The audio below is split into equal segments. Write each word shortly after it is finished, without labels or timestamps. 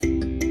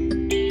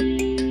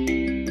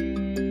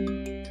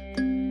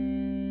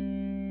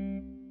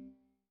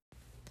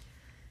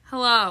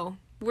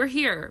we're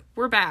here.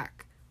 We're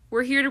back.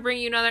 We're here to bring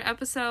you another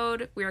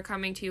episode. We are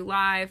coming to you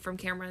live from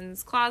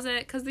Cameron's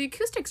closet because the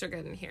acoustics are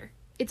good in here.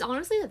 It's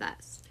honestly the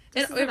best.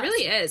 It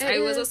really is. I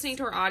was listening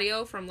to our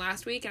audio from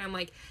last week, and I'm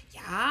like,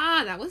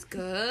 yeah, that was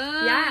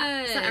good.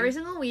 Yeah. So every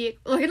single week,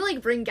 we're going to,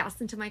 like, bring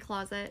guests into my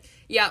closet.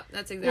 Yep,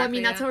 that's exactly Well, I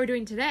mean, that's what we're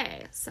doing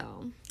today.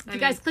 So, if you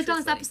guys clicked on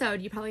this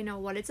episode, you probably know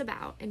what it's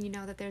about, and you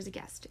know that there's a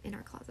guest in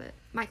our closet.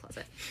 My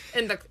closet.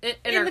 In our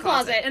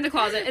closet. In the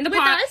closet. In the With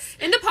pod. us?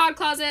 In the pod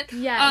closet.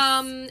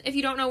 Yes. If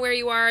you don't know where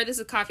you are, this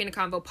is Coffee and a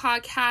Convo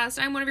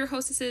podcast. I'm one of your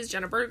hostesses,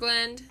 Jenna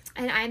Berglund.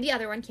 And I'm the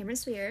other one, Cameron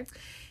Sweer.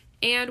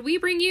 And we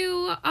bring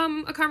you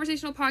a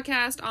conversational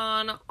podcast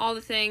on all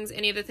the things,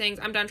 any of the things.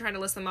 I'm done trying to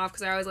list them off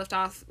because I always list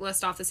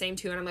off the same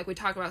two. And I'm like, we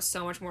talk about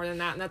so much more than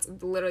that. And that's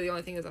literally the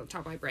only thing that's at the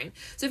top of my brain.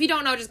 So if you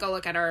don't know, just go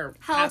look at our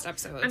past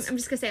episodes. I'm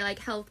just going to say, like,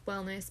 health,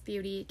 wellness,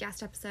 beauty,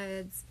 guest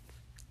episodes.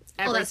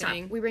 Everything. All that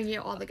stuff. We bring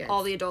you all the good.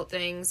 All the adult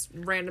things,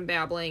 random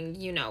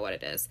babbling. You know what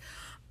it is.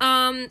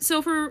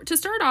 So to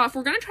start off,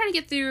 we're going to try to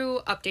get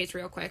through updates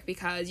real quick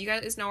because you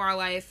guys know our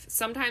life.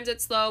 Sometimes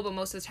it's slow, but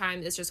most of the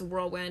time it's just a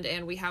whirlwind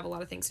and we have a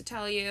lot of things to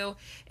tell you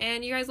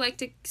and you guys like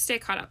to stay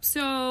caught up.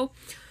 So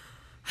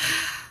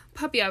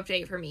puppy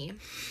update for me.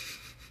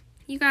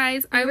 You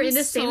guys, I was in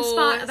the same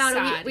spot about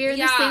a week. We were in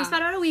the same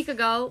spot about a week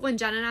ago when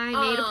Jen and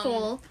I made a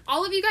poll.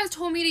 All of you guys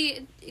told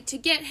me to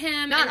get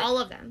him. Not all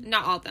of them.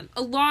 Not all of them.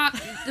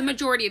 The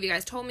majority of you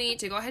guys told me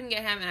to go ahead and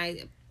get him, and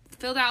I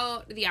filled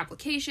out the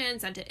application,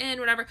 sent it in,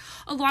 whatever.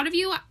 A lot of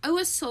you, it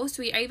was so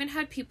sweet. I even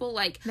had people,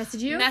 like,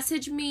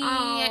 message me,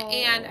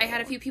 and I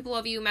had a few people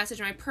of you message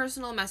my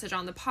personal message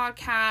on the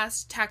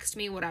podcast, text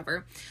me,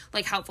 whatever,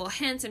 like, helpful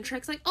hints and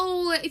tricks, like,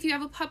 oh, if you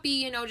have a puppy,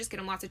 you know, just get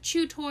him lots of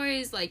chew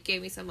toys, like,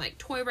 gave me some, like,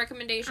 toy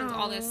recommendations,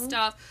 all this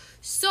stuff.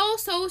 So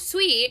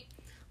sweet.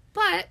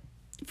 But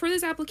for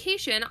this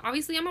application,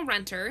 obviously I'm a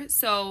renter,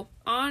 so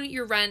on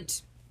your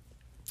rent,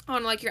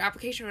 on, like, your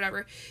application or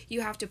whatever,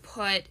 you have to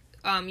put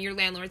your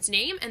landlord's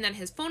name and then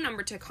his phone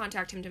number to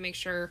contact him to make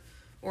sure,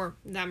 or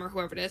them or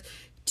whoever it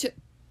is,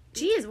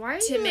 Jeez, why are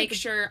you to make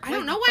sure. I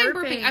don't know why I'm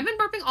burping. I've been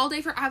burping all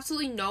day for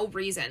absolutely no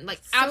reason. Like,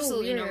 so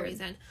absolutely weird. No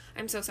reason.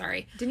 I'm so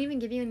sorry. Didn't even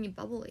give you any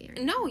bubbly or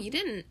anything. No, you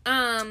didn't.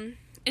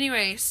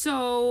 Anyway,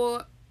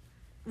 so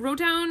wrote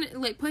down,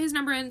 like, put his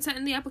number in, sent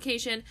in the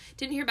application,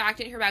 didn't hear back,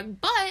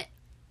 but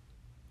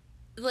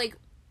like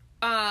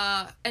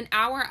an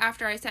hour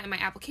after I sent in my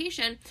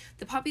application,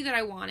 the puppy that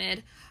I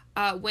wanted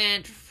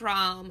went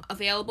from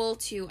available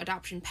to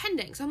adoption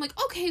pending. So I'm like,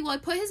 okay, well, I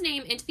put his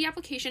name into the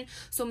application,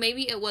 so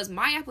maybe it was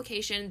my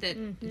application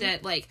that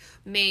like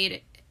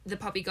made the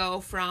puppy go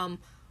from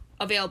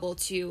available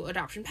to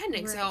adoption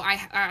pending. Right. So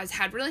I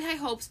had really high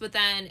hopes, but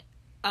then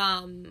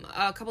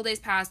a couple days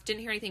passed,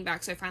 didn't hear anything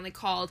back, so I finally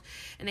called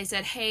and they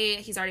said, hey,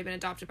 he's already been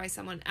adopted by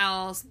someone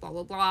else, blah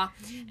blah blah.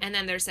 And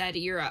then they said,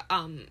 your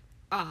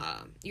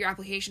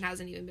application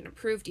hasn't even been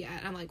approved yet.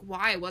 And I'm like,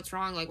 why? What's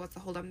wrong? Like, what's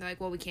the hold up? And they're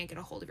like, well, we can't get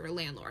a hold of your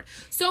landlord.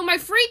 So my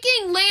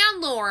freaking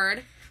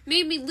landlord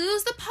made me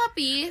lose the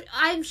puppy.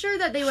 I'm sure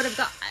that they would have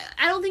got...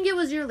 I don't think it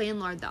was your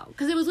landlord, though,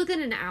 because it was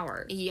within an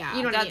hour. Yeah,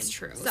 you know that's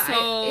true.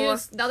 So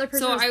the other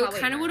person was I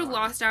kind of would have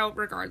lost out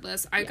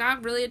regardless. I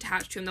got really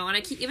attached to him, though, and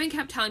I even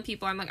kept telling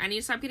people, I'm like, I need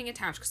to stop getting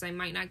attached because I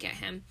might not get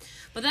him.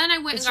 But then I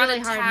went and got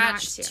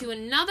attached to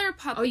another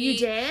puppy. Oh, you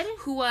did?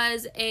 Who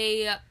was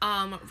a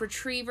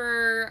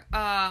retriever...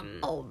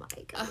 oh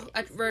my god.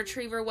 A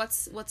retriever,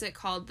 what's it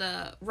called?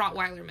 The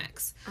Rottweiler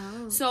mix.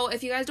 Oh. So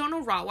if you guys don't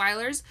know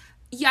Rottweilers...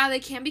 Yeah, they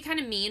can be kind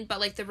of mean, but,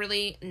 like, the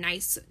really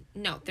nice...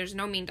 No, there's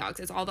no mean dogs.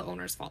 It's all the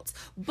owner's faults.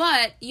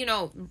 But, you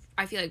know,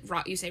 I feel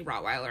like you say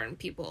Rottweiler and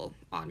people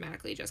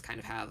automatically just kind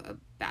of have a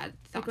bad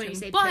thought. Like when you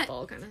say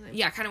Pitbull kind of thing.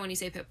 Yeah, kind of when you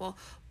say Pitbull.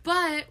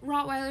 But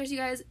Rottweilers, you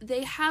guys,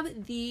 they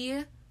have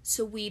the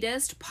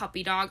sweetest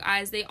puppy dog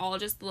eyes. They all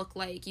just look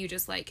like you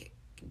just, like...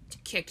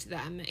 kicked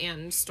them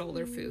and stole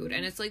their food,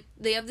 and it's like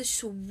they have the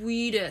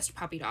sweetest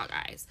puppy dog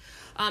eyes.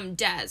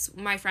 Des,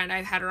 my friend,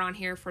 I've had her on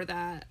here for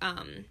that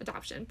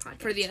adoption podcast,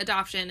 for the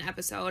adoption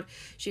episode.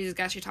 She's a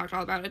guest. She talked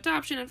all about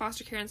adoption and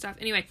foster care and stuff.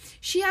 Anyway,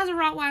 she has a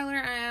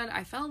Rottweiler, and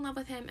I fell in love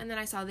with him. And then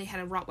I saw they had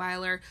a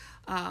Rottweiler,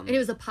 and it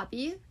was a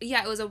puppy.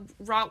 Yeah, it was a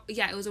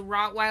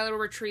Rottweiler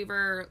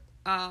retriever.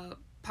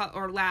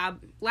 Or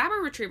lab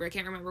or retriever, I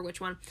can't remember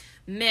which one,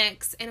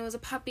 mix, and it was a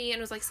puppy, and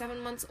it was like 7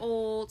 months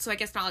old, so I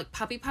guess not like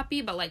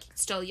puppy, but like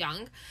still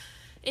young.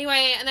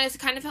 Anyway, and then I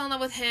kind of fell in love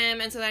with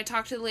him, and so then I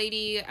talked to the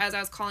lady as I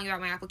was calling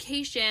about my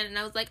application, and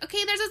I was like,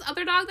 okay, there's this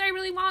other dog that I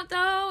really want,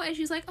 though, and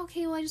she's like,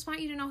 okay, well, I just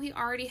want you to know he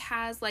already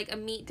has, like, a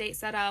meet date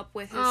set up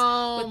with his,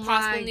 with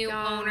possible new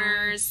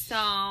owners, so,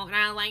 and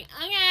I was like,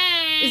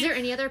 okay. Is there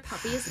any other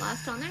puppies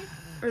left on there?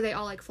 Or are they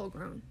all, like, full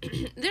grown?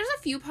 There's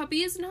a few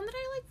puppies. None that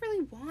I, like,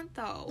 really want,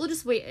 though. We'll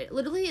just wait.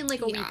 Literally in, like,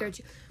 a week or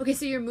two. Okay,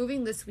 so you're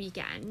moving this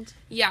weekend.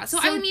 Yeah, so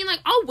I mean, like,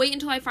 I'll wait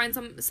until I find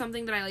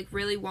something that I, like,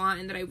 really want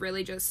and that I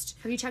really just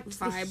have you checked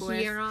vibe the with.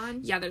 heater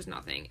on? Yeah, there's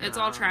nothing. It's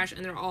all trash,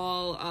 and they're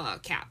all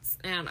cats.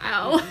 And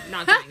I'm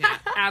not doing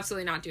that.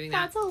 Absolutely not doing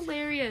that. That's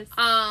hilarious.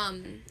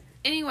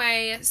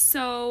 Anyway,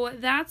 so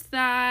that's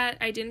that.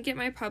 I didn't get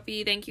my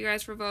puppy. Thank you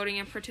guys for voting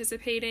and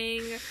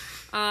participating.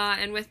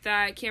 And with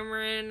that,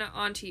 Cameron,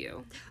 on to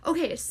you.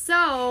 Okay,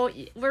 so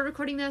we're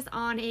recording this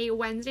on a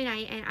Wednesday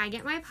night, and I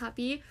get my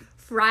puppy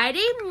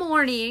Friday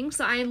morning,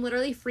 so I am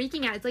literally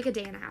freaking out. It's like a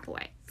day and a half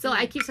away. So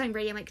I keep telling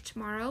Brady, I'm like,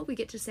 tomorrow we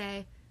get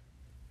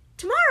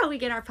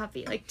our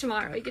puppy. Like,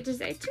 tomorrow we get to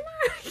say,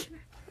 tomorrow.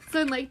 So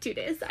in like 2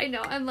 days, I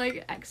know, I'm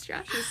like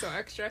extra. She's so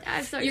extra. Yeah,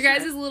 I'm so you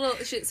extra. guys' little,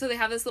 so they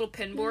have this little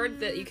pin board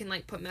that you can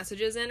like put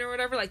messages in or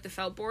whatever, like the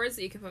felt boards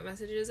that you can put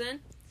messages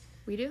in.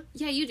 We do?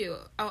 Yeah, you do.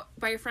 Oh,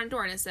 by your front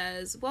door, and it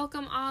says,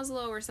 welcome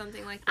Oslo, or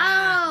something like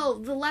that. Oh,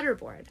 the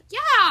letterboard.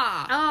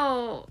 Yeah!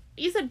 Oh,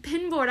 you said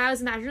pinboard. I was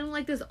imagining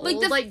like this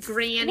old, like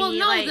granny. Well,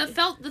 no, like,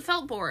 the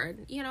felt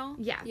board, you know?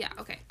 Yeah. Yeah,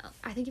 okay.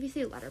 I think if you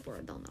say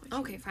letterboard, they'll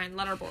know. Okay, fine,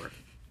 letterboard.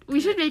 We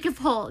should make a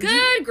poll.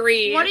 Good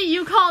grief. What do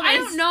you call this? I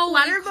don't know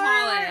what you call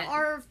letterboard it.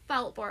 or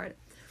felt board.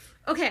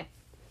 Okay.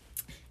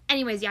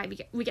 Anyways, yeah,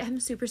 we get him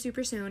super,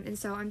 super soon, and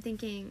so I'm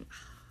thinking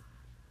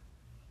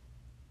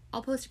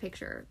I'll post a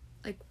picture.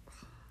 Like,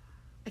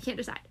 I can't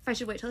decide if I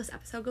should wait till this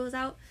episode goes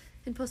out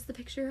and post the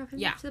picture of him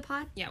to the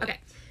pod. Yeah. Okay.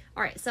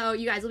 All right. So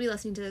you guys will be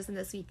listening to this, and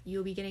this week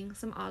you'll be getting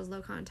some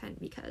Oslo content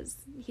because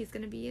he's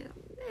gonna be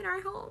in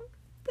our home.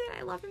 And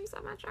I love him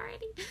so much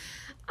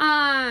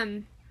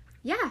already.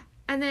 Yeah.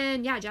 And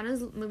then, yeah,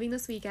 Jenna's moving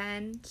this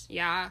weekend.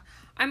 Yeah.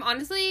 I'm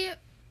honestly...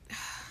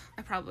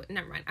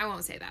 never mind. I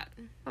won't say that.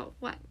 Oh,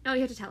 what? No,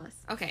 you have to tell us.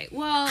 Okay,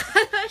 well...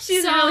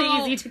 She's really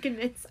easy to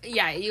convince.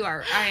 Yeah, you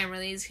are. I am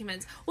really easy to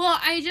convince. Well,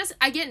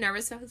 I get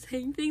nervous about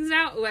saying things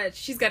now, which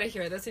she's gonna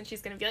hear this and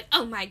she's gonna be like,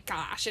 oh my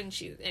gosh, and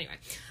anyway.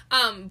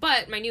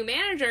 But my new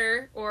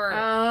manager,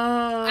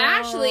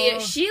 Ashley,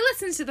 she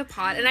listens to the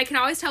pod, and I can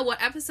always tell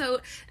what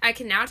episode,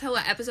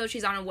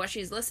 she's on and what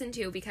she's listened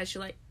to because she,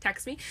 like,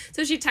 texts me.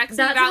 So she texts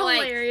me about,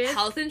 hilarious. Like,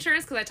 health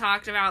insurance, because I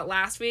talked about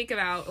last week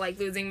about, like,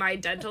 losing my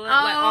dental,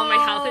 all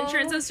my health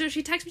insurance, and so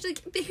she texts me,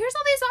 she's like, here's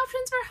all these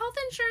options for health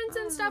insurance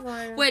and stuff,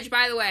 Lord. Which,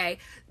 by the way,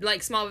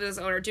 like, small business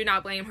owner, do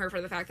not blame her for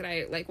the fact that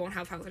I, like, won't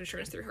have health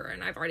insurance through her,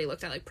 and I've already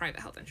looked at, like, private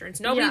health insurance.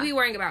 Nobody be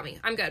worrying about me.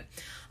 I'm good.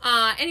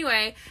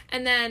 Anyway,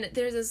 and then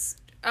there's this,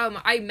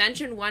 I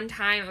mentioned one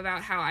time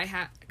about how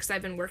because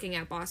I've been working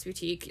at Boss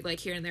Boutique, like,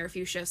 here and there, a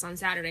few shifts on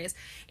Saturdays,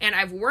 and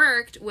I've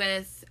worked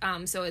with,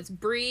 so it's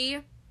Bree,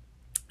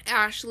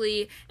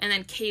 Ashley, and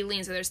then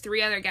Kayleen, so there's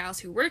 3 other gals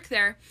who work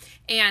there,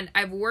 and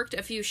I've worked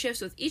a few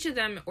shifts with each of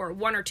them, or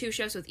 1 or 2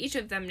 shifts with each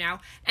of them now,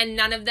 and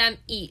none of them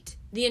eat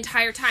the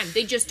entire time.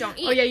 They just don't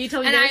eat. Oh yeah, you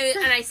told me this.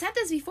 And I said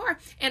this before,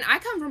 and I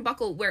come from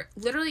Buckle, where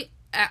literally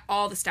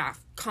all the staff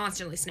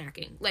constantly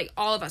snacking, like,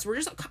 all of us, we're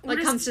just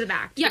comes to the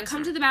back,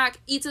 come to the back,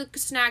 eats a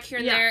snack here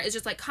and there, is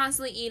just, like,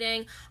 constantly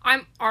eating.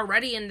 I'm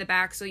already in the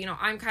back, so, you know,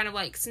 I'm kind of,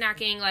 like,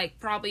 snacking, like,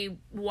 probably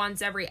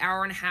once every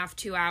hour and a half,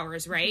 2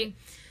 hours, right?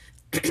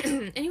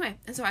 Anyway,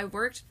 and so I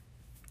worked,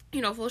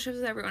 you know, full shifts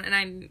with everyone, and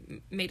I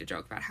made a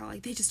joke about how,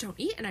 like, they just don't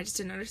eat, and I just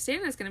didn't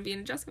understand it's going to be an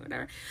adjustment,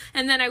 whatever.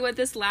 And then I went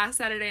this last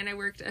Saturday, and I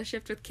worked a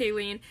shift with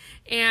Kayleen,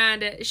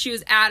 and she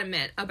was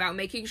adamant about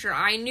making sure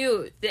I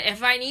knew that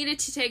if I needed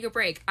to take a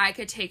break, I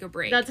could take a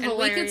break. That's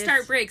hilarious. And we could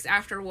start breaks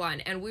after 1,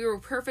 and we were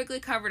perfectly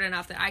covered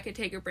enough that I could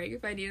take a break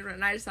if I needed one,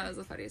 and I just thought it was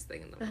the funniest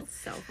thing in the world. That's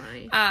so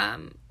funny.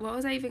 What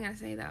was I even going to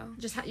say, though?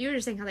 You were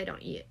just saying how they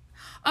don't eat.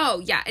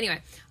 Oh, yeah,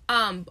 anyway.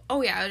 I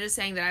was just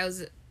saying that I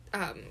was...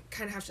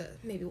 kind of have to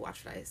maybe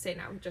watch what I say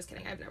now. I'm just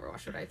kidding. I've never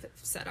watched what I've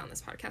said on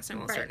this podcast. I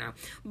won't start now.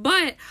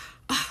 But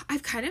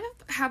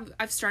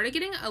I've started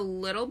getting a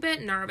little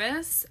bit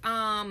nervous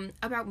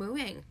about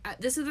moving.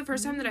 This is the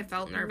first time that I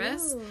felt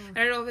nervous. And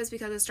I don't know if it's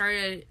because it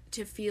started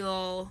to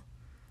feel,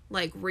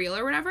 like, real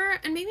or whatever.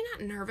 And maybe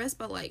not nervous,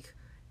 but, like,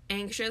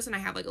 anxious. And I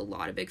have, like, a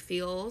lot of big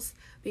feels.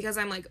 Because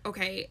I'm like,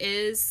 okay,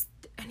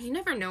 and you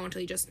never know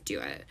until you just do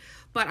it.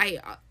 But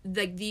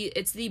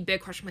it's the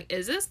big question, like,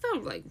 is this the,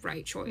 like,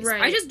 right choice?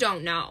 Right. I just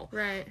don't know.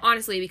 Right.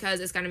 Honestly, because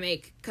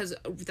because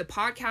the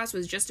podcast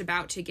was just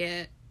about to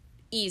get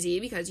easy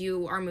because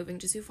you are moving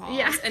to Sioux Falls.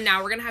 Yeah. And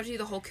now we're going to have to do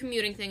the whole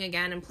commuting thing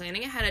again and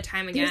planning ahead of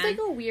time again. There's, like,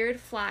 a weird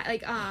fly,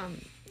 like,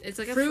 it's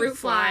like a fruit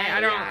fly. I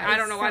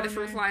don't know why the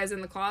fruit so fly is in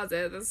the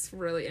closet. That's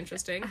really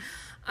interesting.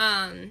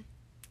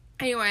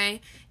 Anyway,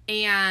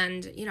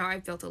 and, you know,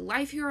 I've built a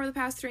life here over the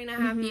past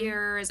 3.5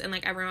 years, and,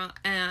 like,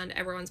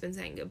 everyone's been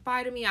saying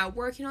goodbye to me at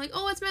work, you know, like,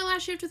 oh, it's my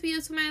last shift with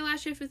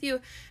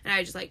you, and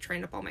I just, like,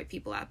 trained up all my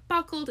people at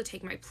Buckle to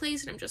take my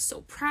place, and I'm just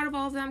so proud of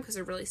all of them, because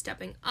they're really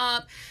stepping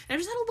up, and I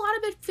just had a lot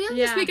of big feelings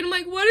this week, and I'm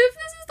like, what if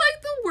this is,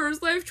 like, the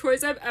worst life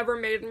choice I've ever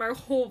made in my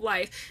whole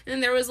life?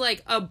 And there was,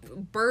 like, a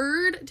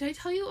bird. Did I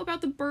tell you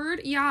about the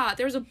bird? Yeah,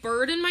 there was a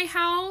bird in my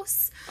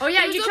house. Oh,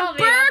 yeah, you told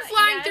me. There was a bird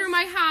flying through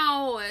my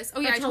house. Oh,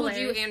 yeah, That's I told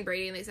hilarious. you and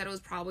Brady, and they said it was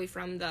probably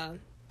from the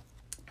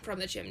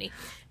chimney.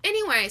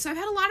 Anyway, so I've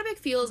had a lot of big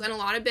feels and a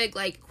lot of big,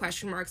 like,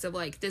 question marks of,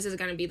 like, this is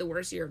going to be the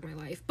worst year of my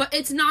life. But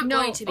it's not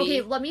going to be.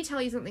 Okay, let me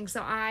tell you something.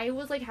 So I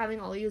was, like,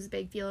 having all these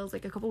big feels,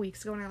 like, a couple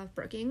weeks ago when I left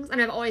Brookings.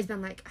 And I've always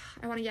been like,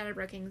 I want to get out of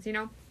Brookings, you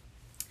know?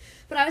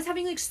 But I was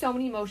having, like, so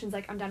many emotions.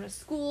 Like, I'm done with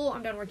school.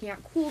 I'm done working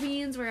at Cool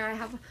Beans, where I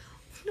have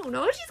I don't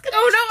know. She's gonna.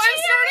 Oh no, I'm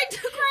starting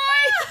to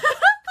cry.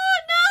 Oh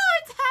no,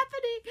 it's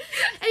happening.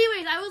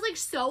 Anyways, I was like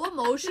so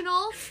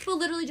emotional, but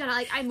literally, Jenna,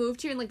 like I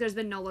moved here and like there's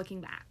been no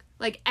looking back.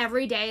 Like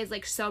every day is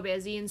like so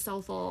busy and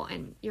so full,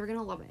 and you're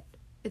gonna love it.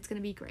 It's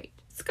gonna be great.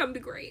 It's gonna be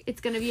great. It's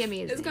gonna be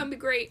amazing. It's gonna be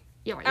great.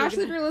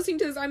 Ashley, if you're listening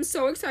to this, I'm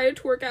so excited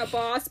to work at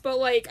Boss, but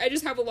like I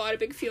just have a lot of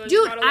big feelings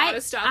Dude, about a lot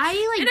of stuff. and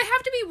I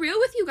have to be real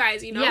with you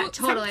guys, you know? Yeah,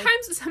 totally.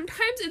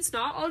 Sometimes it's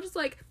not all just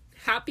like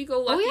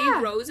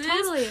happy-go-lucky roses.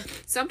 Totally.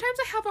 Sometimes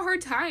I have a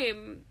hard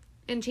time.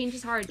 And change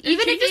is hard.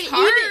 Even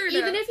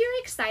if you're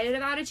excited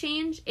about a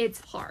change,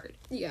 it's hard.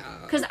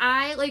 Yeah. Because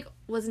I like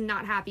was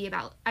not happy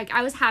about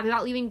I was happy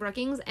about leaving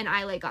Brookings, and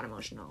I like got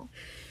emotional.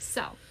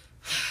 So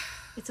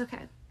it's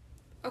okay.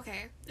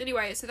 Okay.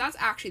 Anyway, so that's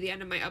actually the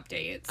end of my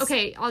updates.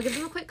 Okay, I'll give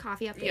them a quick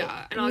coffee update.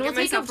 Yeah, and I'll get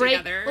myself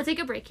together. We'll take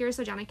a break here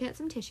so Jenna can get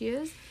some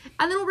tissues,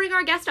 and then we'll bring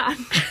our guest on.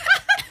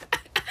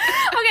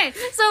 Okay,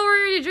 so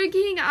we're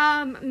drinking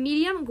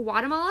medium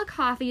Guatemala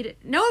coffee.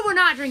 No, we're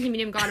not drinking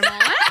medium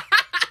Guatemala.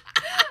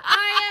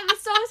 I am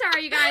so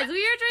sorry, you guys.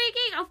 We are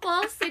drinking a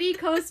Full City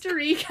Costa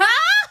Rica.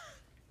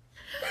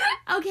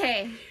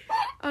 Okay.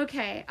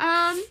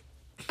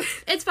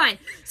 It's fine.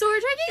 So we're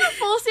drinking a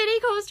Full City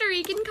Costa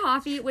Rican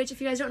coffee, which if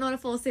you guys don't know what a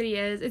Full City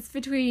is, it's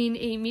between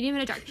a medium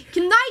and a dark.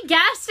 Can my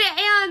guest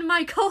and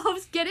my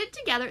co-host get it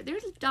together? They're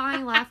just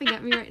dying laughing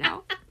at me right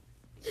now.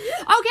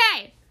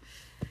 Okay.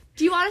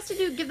 Do you want us to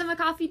give them a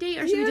coffee date,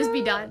 or should we just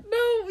be done?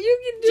 No, you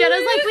can do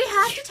Jenna's it. like, we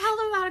have to tell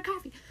them about a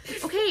coffee.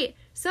 Okay,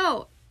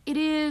 so it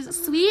is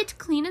sweet,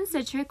 clean, and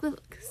citric with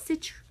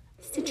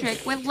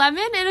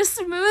lemon and a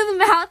smooth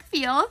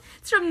mouthfeel.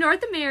 It's from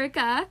North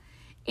America,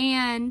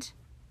 and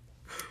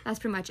that's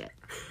pretty much it.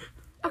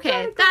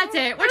 Okay, that's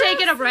it. We're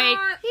taking a break.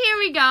 Here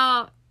we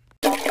go.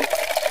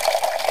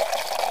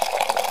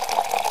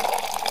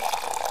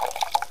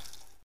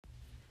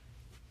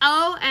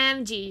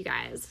 OMG, you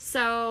guys.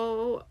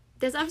 So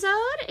this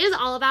episode is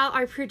all about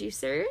our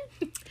producer,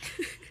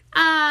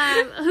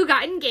 who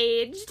got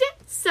engaged.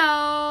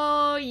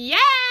 So yay!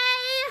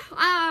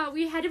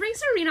 We had to bring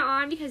Serena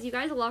on because you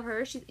guys love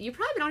her. You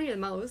probably been on here the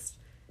most.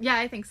 Yeah,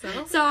 I think so.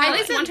 So at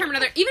least one time or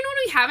another. Even when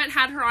we haven't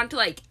had her on to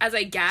like as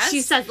a guest,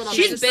 she says little.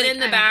 She's been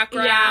in the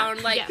background, yeah,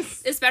 like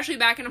yes. especially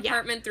back in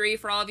Apartment 3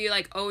 for all of you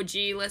like OG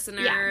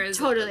listeners. Yeah,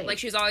 totally. Like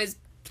she's always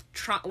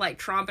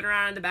tromping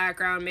around in the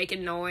background,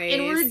 making noise.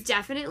 And we're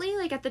definitely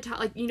like at the top.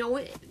 Like, you know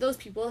what? Those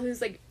people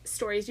whose like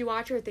stories you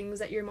watch or things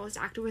that you're most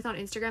active with on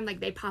Instagram, like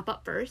they pop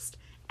up first.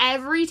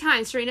 Every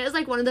time, Serena is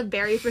like one of the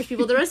very first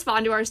people to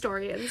respond to our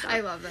story and stuff. I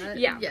love that.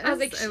 Yeah, yes, I was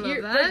like,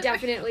 we're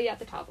definitely at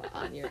the top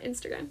on your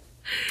Instagram.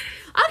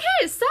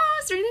 Okay, so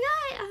Serena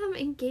got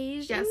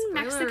engaged in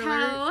Mexico,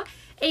 alert.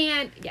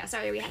 and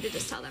sorry, we had to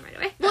just tell them right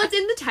away. Well, it's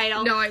in the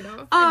title. No, I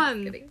know.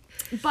 I'm kidding.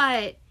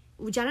 But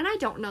Jen and I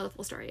don't know the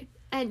full story,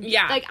 and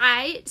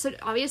so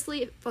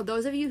obviously for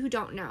those of you who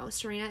don't know,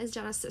 Serena is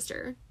Jenna's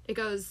sister. It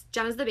goes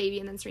Jenna's the baby,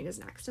 and then Serena's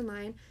next in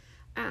line.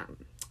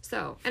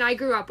 So and I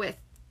grew up with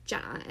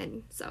Jenna,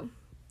 and so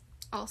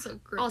also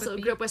grew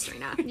up with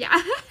Serena.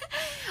 Yeah.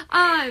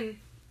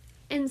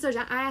 And so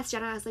I asked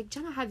Jenna, I was like,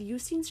 Jenna, have you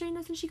seen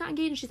Serena since she got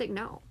engaged? And she's like,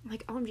 no. I'm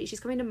like, OMG, she's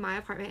coming to my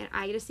apartment and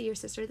I get to see your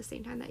sister at the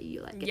same time that you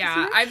get to see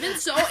her? I've been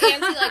so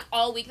antsy like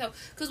all week though.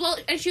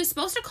 And she was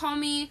supposed to call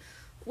me.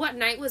 What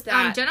night was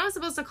that? Jenna was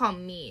supposed to call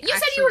me. You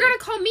said you were going to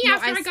call me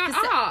after I got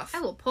off.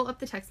 I will pull up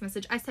the text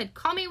message. I said,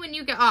 call me when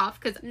you get off,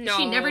 because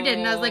she never did.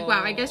 And I was like,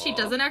 wow, I guess she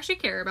doesn't actually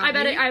care about me.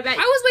 I bet. I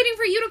was waiting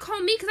for you to call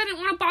me because I didn't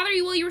want to bother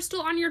you while you were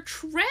still on your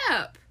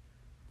trip.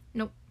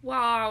 Nope.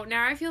 Wow,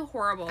 now I feel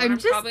horrible. I'm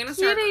probably going to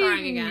start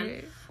crying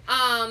again.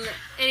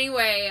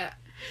 Anyway,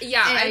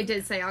 yeah. And I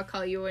did say I'll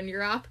call you when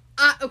you're off.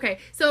 Okay,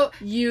 so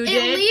you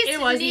did. At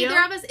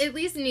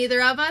least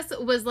neither of us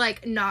was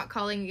like not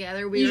calling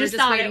together. We were just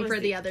waiting for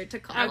the other to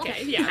call.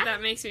 Okay, yeah,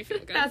 that makes me feel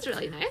good. That's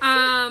really nice.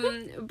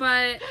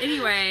 But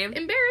anyway,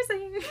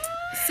 embarrassing.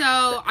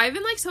 So I've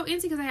been like so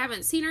antsy because I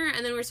haven't seen her,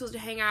 and then we were supposed to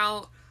hang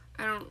out.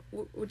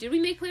 Did we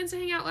make plans to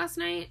hang out last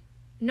night?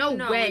 No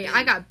way.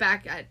 I got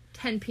back at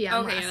 10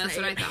 p.m. Okay, last that's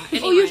night. what I thought.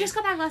 Anyway. Oh, you just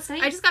got back last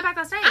night? I just got back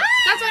last night.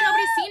 That's why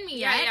nobody's seen me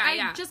yet.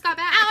 Yeah. I just got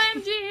back.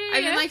 OMG!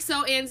 I've been like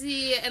so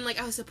antsy, and like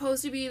I was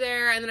supposed to be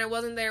there, and then I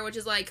wasn't there, which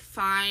is like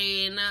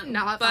fine.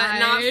 Not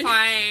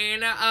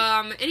fine.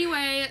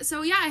 Anyway,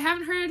 so yeah, I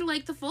haven't heard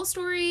like the full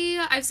story.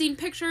 I've seen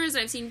pictures,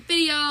 and I've seen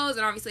videos,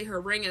 and obviously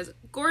her ring is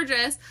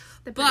gorgeous.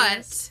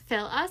 But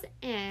fill us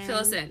in. Tell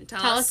us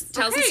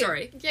the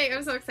story. Yay,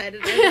 I'm so excited.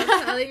 I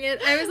was telling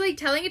it. I was like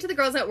telling it to the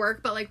girls at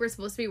work, but like we're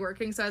supposed to be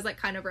working, so I was like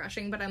kind of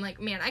rushing. But I'm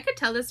like, man, I could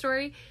tell this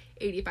story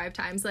 85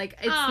 times. Like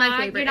it's my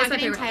favorite. You're not it's my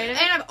getting favorite. tired of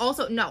it? And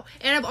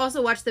I've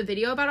also watched the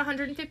video about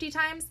 150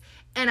 times,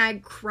 and I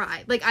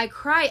cried. Like I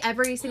cry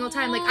every single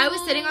time. Like I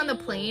was sitting on the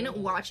plane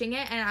watching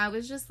it, and I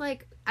was just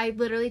like, I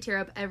literally tear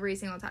up every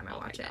single time I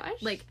watch it.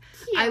 Like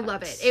I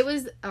love it. It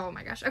was, oh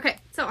my gosh. Okay,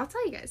 so I'll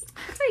tell you guys.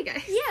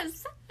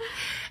 Yes.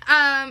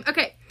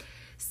 Okay,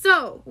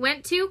 so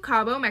went to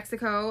Cabo,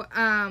 Mexico,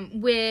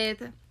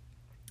 with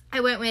I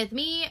went with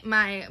me,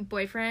 my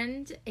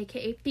boyfriend,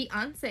 aka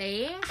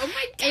fiance. Oh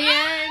my god.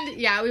 And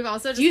yeah, we've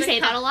also just Do you been say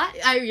that a lot?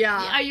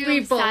 Yeah. Are you we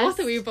obsessed?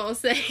 both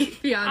say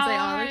fiance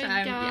all the my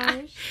time.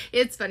 Yeah. gosh.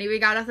 It's funny. We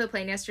got off the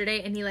plane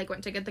yesterday and he like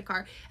went to get the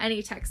car and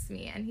he texts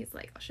me and he's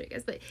like, I'll show you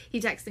guys, but he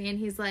texts me and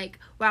he's like,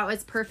 wow,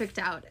 it's perfect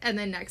out. And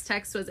then next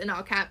text was in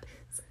all caps,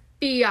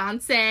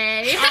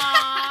 fiance.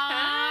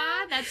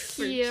 Aww, that's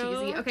We're cute.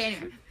 cheesy. Okay,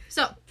 anyway.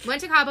 So,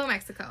 went to Cabo,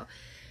 Mexico.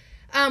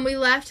 We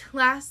left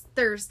last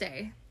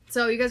Thursday.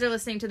 So, you guys are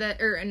listening to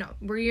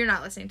you're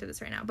not listening to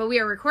this right now. But we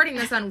are recording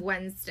this on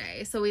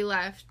Wednesday. So, we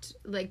left,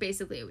 like,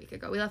 basically a week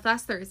ago. We left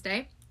last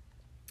Thursday.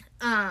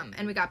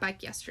 And we got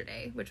back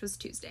yesterday, which was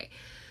Tuesday.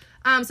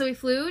 So, we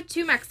flew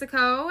to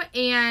Mexico.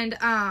 And,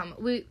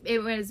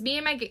 it was me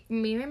and my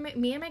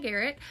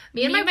Garrett.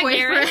 Me and my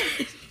boyfriend.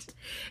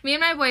 Me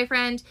and my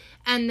boyfriend,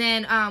 and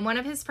then one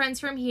of his friends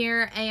from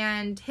here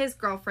and his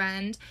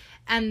girlfriend,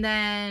 and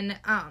then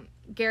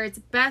Garrett's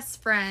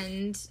best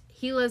friend.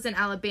 He lives in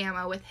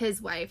Alabama with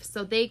his wife,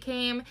 so they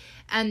came,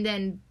 and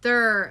then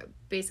they're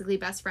basically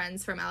best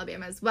friends from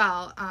Alabama as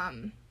well.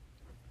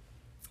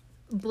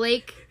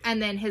 Blake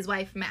and then his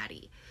wife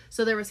Maddie.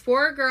 So there was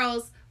 4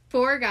 girls,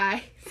 4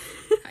 guys.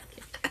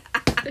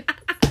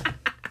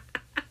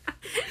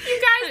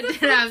 You guys,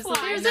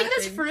 There's like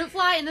this fruit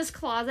fly in this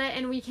closet,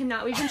 and we've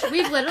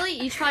literally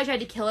each probably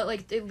tried to kill it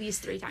like at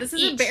least 3 times. This is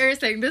each.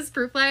 embarrassing. This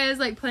fruit fly is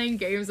like playing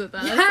games with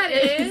us. Yeah,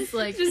 it is.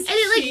 Like, Just And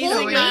it like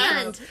won't annoying.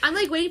 land. I'm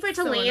like waiting for it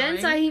to So land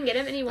annoying. so I can get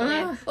him, and he won't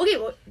land. Okay,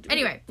 well,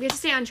 Anyway. we have to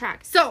stay on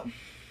track. So,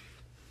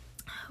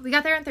 we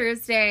got there on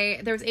Thursday.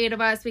 There was 8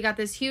 of us. We got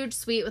this huge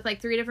suite with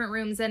like 3 different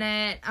rooms in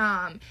it.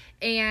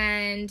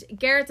 And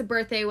Garrett's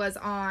birthday was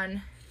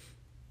on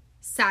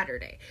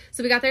Saturday.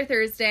 So we got there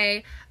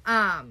Thursday.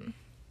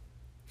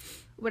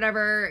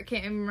 Whatever,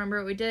 can't even remember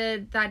what we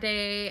did that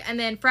day. And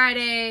then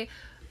Friday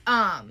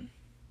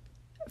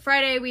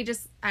we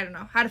just, I don't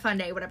know, had a fun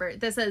day, whatever.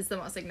 This is the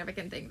most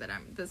significant thing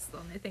this is the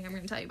only thing I'm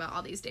going to tell you about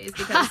all these days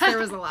because there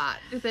was a lot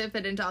that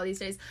fit into all these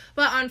days.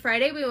 But on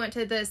Friday we went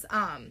to this,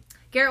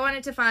 Garrett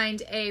wanted to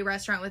find a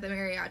restaurant with a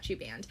mariachi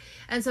band.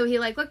 And so he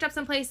like looked up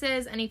some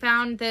places and he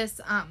found this,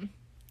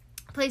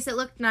 place that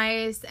looked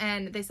nice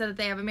and they said that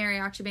they have a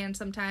mariachi band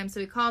sometimes. So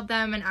we called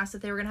them and asked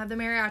if they were going to have the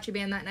mariachi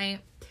band that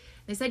night.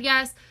 They said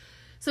yes.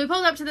 So we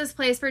pulled up to this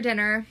place for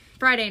dinner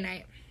Friday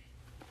night.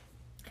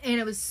 And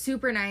it was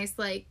super nice.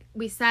 Like,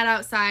 we sat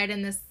outside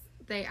and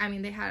they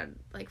had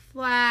like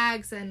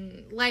flags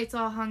and lights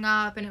all hung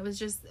up and it was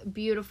just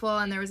beautiful.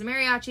 And there was a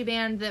mariachi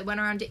band that went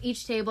around to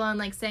each table and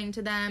like sang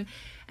to them.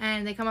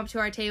 And they come up to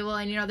our table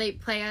and, you know, they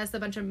play us a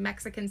bunch of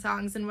Mexican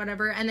songs and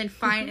whatever. And then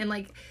and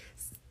like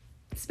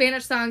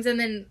Spanish songs. And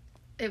then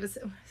it was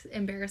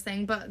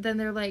embarrassing. But then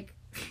they're like,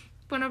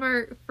 one of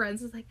our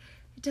friends was like,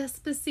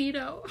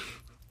 Despacito.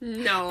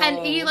 No.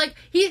 And he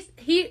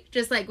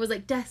just like was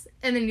like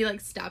and then he like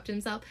stopped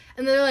himself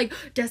and they're like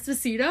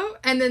Despacito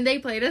and then they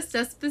played us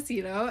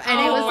Despacito and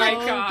it was like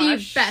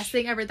the best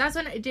thing ever. That's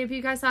when, if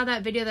you guys saw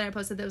that video that I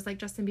posted that was like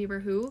Justin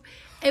Bieber Who,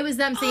 it was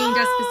them singing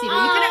Despacito. You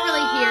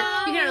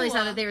couldn't really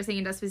tell that they were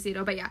singing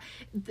Despacito, but yeah,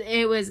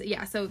 it was,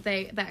 yeah, so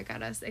that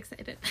got us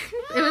excited.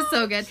 It was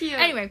so good. Cute.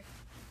 Anyway,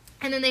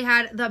 and then they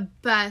had the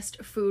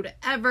best food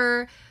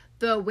ever.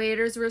 The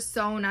waiters were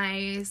so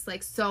nice,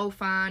 like so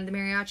fun. The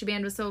mariachi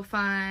band was so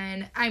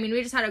fun. I mean,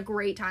 we just had a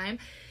great time.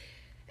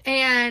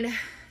 And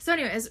so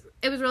anyways,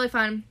 it was really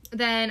fun.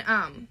 Then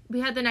we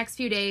had the next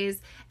few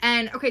days.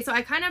 And okay, so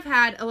I kind of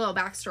had a little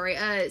backstory,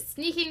 a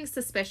sneaking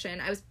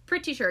suspicion. I was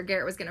pretty sure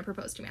Garrett was going to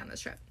propose to me on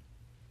this trip.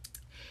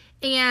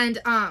 And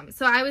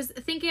so I was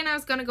thinking I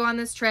was going to go on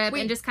this trip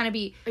and just kind of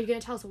be... Are you going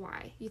to tell us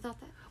why you thought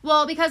that?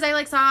 Well, because I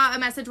like saw a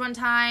message one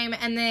time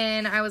and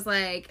then I was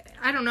like,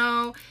 I don't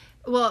know.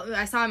 Well,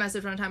 I saw a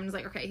message one time and was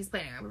like, okay, he's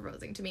planning on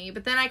proposing to me.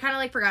 But then I kind of,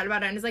 like, forgot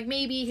about it. And it's like,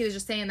 maybe he was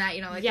just saying that,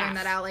 you know, like, throwing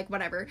that out, like,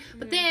 whatever. Mm-hmm.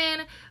 But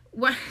then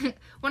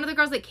one of the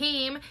girls that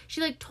came,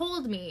 she, like,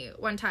 told me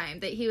one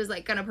time that he was,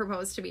 like, gonna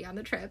propose to me on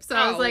the trip. So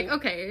I was like,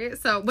 okay,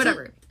 so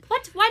whatever. So,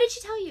 what? Why did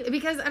she tell you?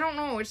 Because I don't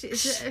know.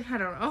 I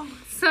don't know.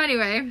 So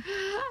anyway,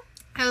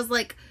 I was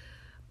like,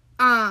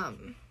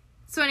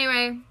 so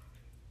anyway,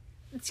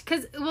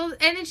 because, well,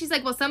 and then she's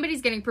like, well,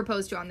 somebody's getting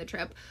proposed to on the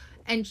trip.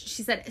 And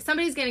she said,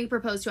 somebody's getting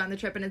proposed to on the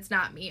trip and it's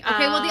not me.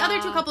 Okay, well, the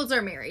other 2 couples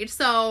are married,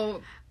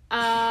 so...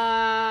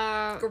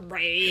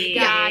 Great.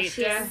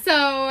 Gotcha.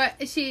 So,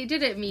 she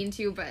didn't mean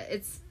to, but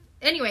it's...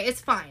 Anyway,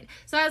 it's fine.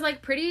 So, I was,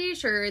 like, pretty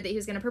sure that he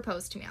was going to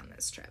propose to me on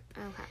this trip.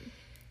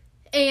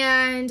 Okay.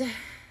 And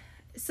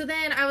so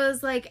then I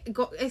was, like,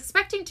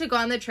 expecting to go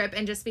on the trip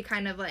and just be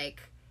kind of,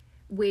 like...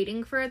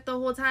 waiting for it the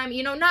whole time,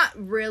 you know, not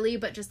really,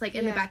 but just like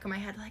in the back of my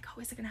head, like,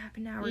 oh, is it gonna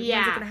happen now, or when's it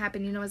gonna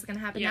happen, you know, is it gonna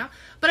happen now?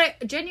 But I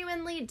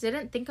genuinely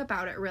didn't think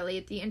about it really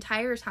the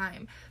entire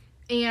time,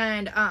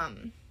 and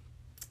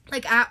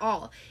like at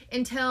all,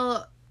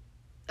 until,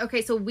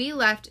 okay, so we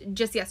left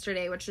just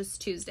yesterday, which was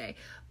Tuesday,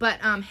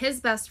 but his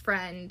best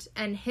friend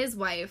and his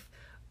wife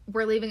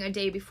were leaving a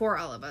day before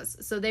all of us,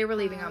 so they were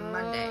leaving on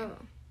Monday.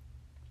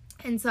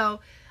 And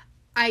so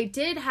I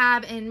did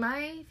have in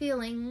my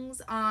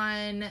feelings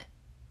on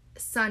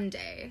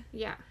Sunday.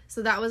 Yeah.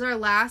 So that was our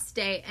last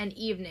day and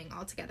evening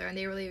all together, and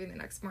they were leaving the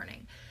next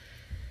morning.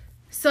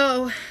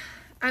 So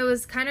I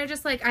was kind of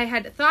just like,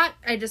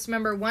 I just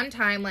remember one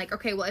time, like,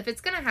 okay, well, if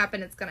it's going to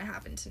happen, it's going to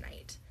happen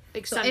tonight.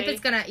 Like So Sunday. if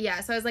it's going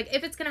to, so I was like,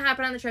 if it's going to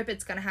happen on the trip,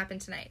 it's going to happen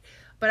tonight.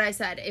 But I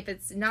said, if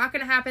it's not going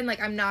to happen, like,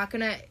 I'm not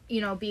going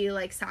to, be,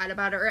 like, sad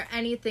about it or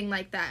anything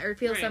like that or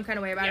feel Right. some kind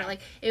of way about Yeah. it.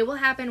 Like, it will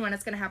happen when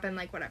it's going to happen,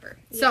 like, whatever.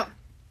 Yeah. So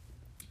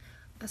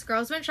us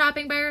girls went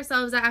shopping by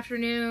ourselves that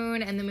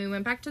afternoon, and then we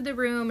went back to the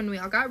room, and we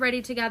all got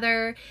ready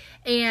together.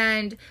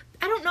 And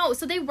I don't know.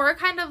 So they were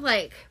kind of,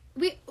 like,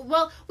 we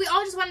all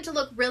just wanted to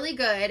look really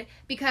good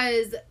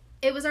because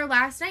it was our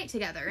last night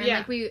together. And, Yeah.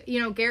 like, we,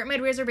 Garrett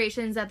made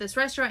reservations at this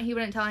restaurant. He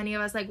wouldn't tell any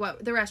of us, like,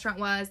 what the restaurant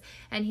was.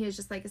 And he was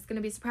just like, it's going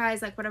to be a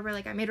surprise. Like, whatever.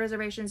 Like, I made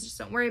reservations. Just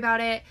don't worry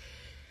about it.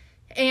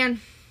 And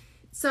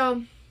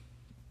so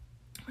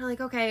we're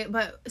like, okay.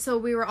 But so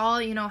we were all,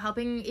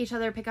 helping each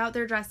other pick out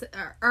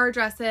our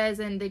dresses.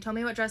 And they told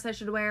me what dress I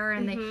should wear.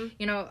 And they,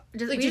 just, Like,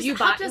 we did just you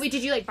helped us- did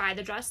you, like, buy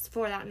the dress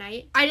for that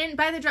night? I didn't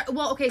buy the dress.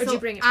 Well, okay, Or did so you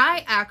bring it?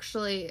 I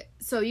actually,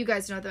 so you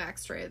guys know the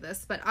backstory of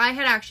this, but I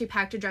had actually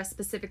packed a dress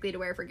specifically to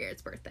wear for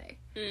Garrett's birthday.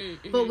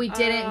 Mm-hmm. But we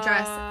didn't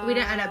we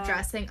didn't end up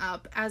dressing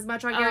up as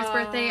much on Garrett's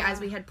birthday as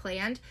we Oh. had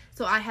planned.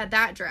 So I had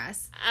that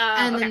dress.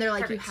 And then Okay, they're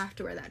like, perfect. you have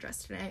to wear that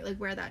dress tonight. Like,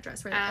 wear that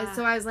dress. Wear that.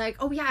 So I was like,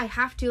 oh, yeah, I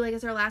have to. Like,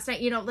 it's our last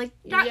night. Like,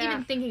 not Yeah.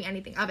 even thinking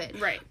anything of it.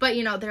 Right. But,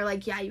 they're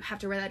like, yeah, you have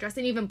to wear that dress.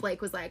 And even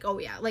Blake was like, oh,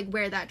 yeah, like,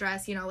 wear that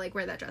dress. Like,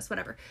 wear that dress,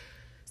 whatever.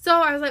 So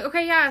I was like,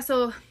 okay, yeah.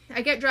 So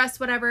I get dressed,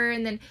 whatever.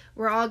 And then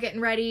we're all getting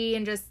ready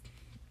and just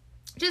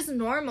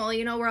normal.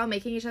 We're all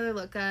making each other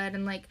look good.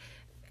 And, like,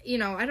 I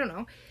don't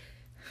know.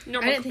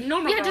 Normal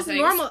Yeah, girl just things.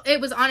 normal. It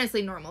was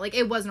honestly normal. Like,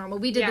 it was normal.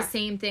 We did Yeah. the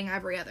same thing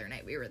every other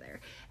night we were there.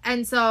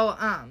 And so,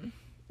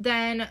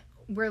 then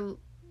we're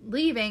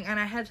leaving, and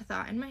I had a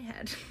thought in my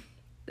head.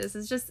 This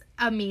is just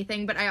a me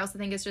thing, but I also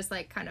think it's just,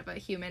 like, kind of a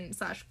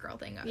human/girl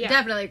thing. Yeah.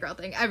 Definitely a girl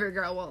thing. Every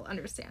girl will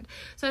understand.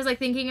 So I was, like,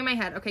 thinking in my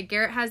head, okay,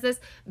 Garrett has this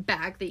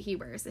bag that he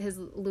wears, his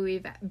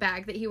Louis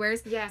bag that he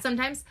wears Yeah.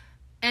 sometimes.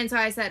 And so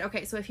I said,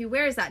 okay, so if he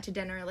wears that to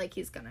dinner, like,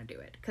 he's gonna do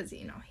it. Because,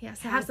 he has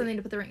to have something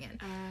to put the ring in.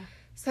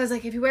 So I was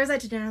like, if he wears that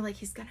to dinner, like,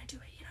 he's gonna do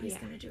it. He's Yeah.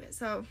 gonna do it.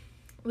 So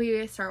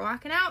we start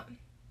walking out,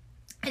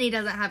 and he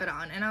doesn't have it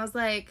on. And I was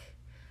like,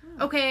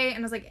 okay. And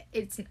I was like,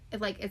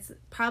 it's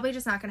probably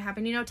just not gonna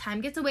happen. Time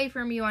gets away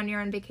from you when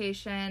you're on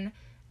vacation.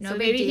 No So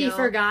big maybe deal. he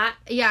forgot.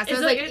 Yeah, so I It's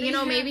was like-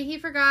 like, maybe he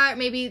forgot.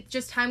 Maybe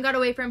just time got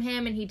away from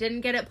him, and he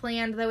didn't get it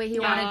planned the way he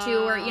wanted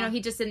to. Or, he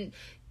just didn't,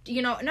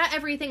 not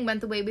everything went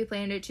the way we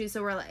planned it to.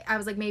 So I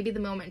was like, maybe the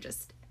moment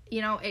just,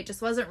 it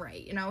just wasn't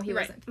right. He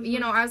Right.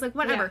 wasn't, I was like,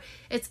 whatever.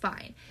 It's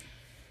fine.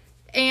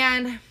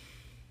 And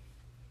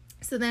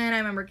so then I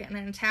remember getting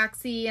in a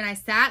taxi, and I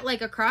sat,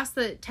 like, across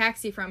the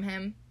taxi from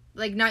him,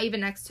 like, not even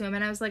next to him,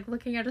 and I was, like,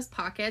 looking at his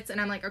pockets, and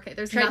I'm like, okay,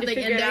 there's Trying to nothing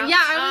in figure it there. out. Yeah,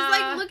 I was,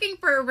 like, looking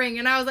for a ring,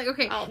 and I was like,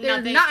 okay, Oh, there's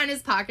nothing. not in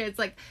his pockets,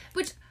 like,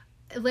 which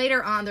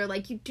later on, they're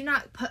like, you do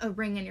not put a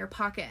ring in your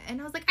pocket,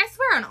 and I was like, I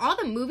swear, on all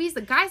the movies,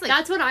 the guys, like,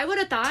 That's what I would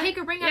have thought. take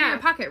a ring out of your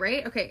pocket,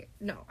 right? Okay,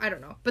 no, I don't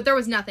know, but there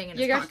was nothing in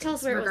his You're pockets. going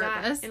to tell us where it was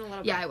regardless. at in a little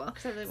bit. Yeah, I will.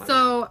 'Cause I really wanna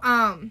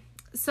So,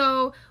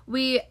 so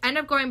we end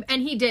up going,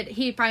 and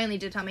he finally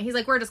did tell me, he's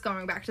like, we're just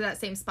going back to that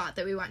same spot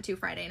that we went to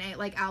Friday night.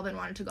 Like, Alvin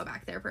wanted to go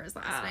back there for his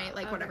last night,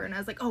 like, whatever. And I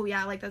was like, oh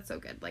yeah, like, that's so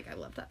good. Like, I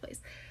love that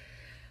place.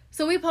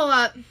 So we pull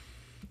up,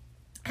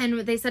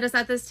 and they set us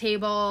at this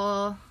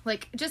table,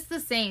 like, just the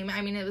same.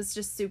 I mean, it was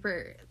just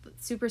super,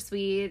 super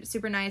sweet,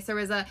 super nice. There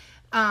was a,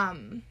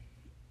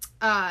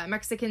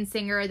 Mexican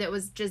singer that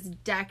was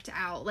just decked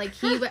out. Like,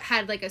 he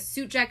had, like, a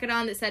suit jacket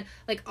on that said,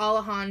 like,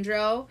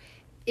 Alejandro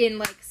in,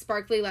 like,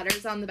 sparkly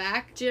letters on the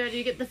back. Gina, did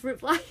you get the fruit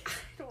fly?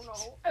 I don't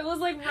know. It was,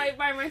 like, right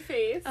by my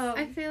face.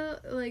 I feel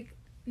like,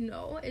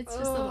 no, it's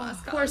just a lost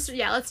Of cause. course,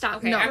 yeah, let's stop.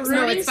 Okay, No, I'm no,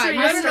 sorry. it's fine. I'm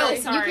No, no, no. really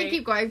You sorry. can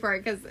keep going for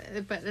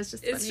it, but it's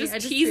just It's funny. just I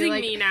feel teasing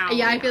like, me now.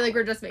 Yeah, I feel like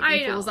we're just I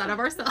making know. fools out of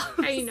ourselves.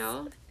 I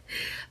know.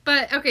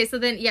 But, okay, so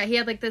then, yeah, he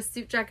had, like, this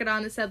suit jacket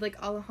on that said,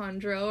 like,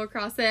 Alejandro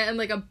across it, and,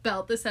 like, a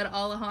belt that said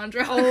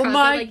Alejandro Oh across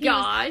my it. Like, he was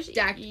gosh.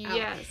 decked out.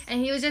 Yes.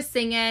 And he was just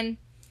singing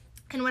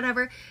and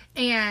whatever,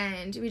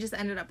 and we just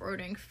ended up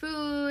ordering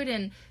food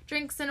and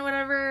drinks and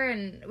whatever,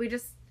 and we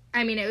just,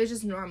 I mean, it was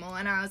just normal,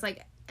 and I was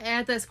like,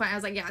 at this point, I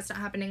was like, yeah, it's not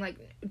happening, like,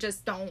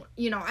 just don't,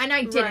 and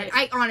I didn't, Right.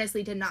 I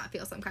honestly did not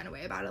feel some kind of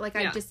way about it, like,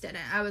 I Yeah. just didn't,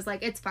 I was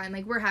like, it's fine,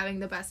 like, we're having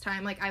the best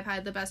time, like, I've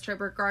had the best trip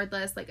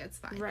regardless, like, it's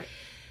fine. Right.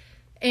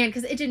 And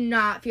because it did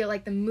not feel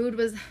like the mood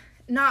was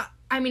not,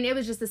 I mean, it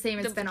was just the same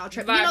it's The been all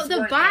trip. vibes The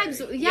weren't vibes,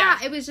 there. yeah,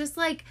 Yeah. it was just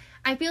like,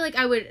 I feel like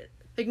I would,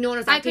 Like, no one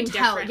was I acting could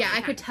tell, differently, yeah, I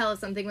kind could of. tell if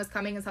something was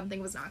coming and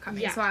something was not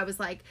coming. Yeah. So I was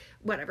like,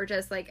 whatever,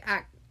 just like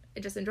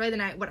just enjoy the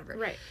night, whatever.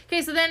 Right.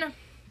 Okay, so then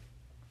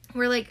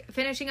we're like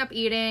finishing up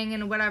eating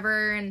and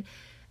whatever, and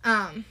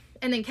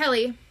then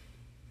Kelly,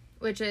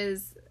 which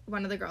is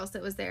one of the girls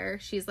that was there,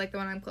 she's like the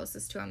one I'm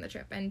closest to on the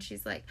trip, and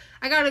she's like,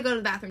 I gotta go to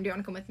the bathroom, do you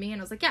want to come with me?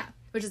 And I was like, yeah,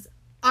 which is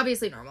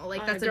obviously normal.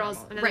 Like, that's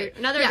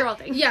another girl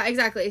thing. Yeah,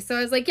 exactly. So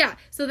I was like, yeah.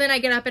 So then I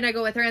get up and I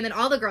go with her, and then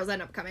all the girls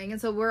end up coming,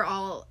 and so we're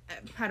all,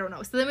 I don't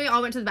know. So then we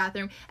all went to the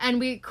bathroom, and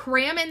we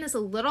cram in this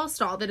little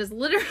stall that is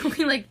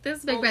literally like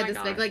this big by this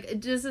big, like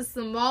just a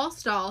small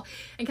stall.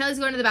 And Kelly's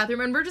going to the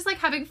bathroom, and we're just like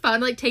having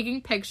fun, like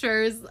taking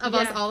pictures of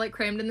us all like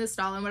crammed in this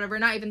stall and whatever,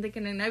 not even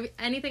thinking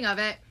anything of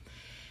it.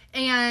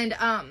 And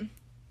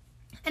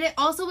it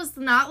also was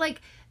not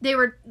like they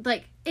were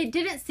like, it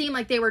didn't seem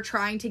like they were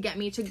trying to get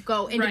me to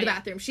go into the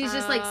bathroom. She's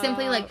just like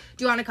simply like,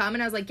 do you want to come?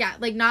 And I was like, yeah,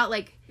 like not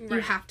like you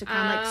have to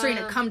come, like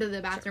Serena, come to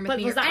the bathroom with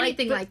me or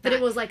anything like that. But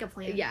it was like a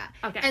plan. Yeah.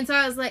 Okay. And so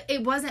I was like,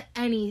 it wasn't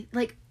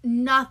like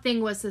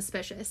nothing was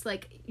suspicious.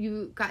 Like,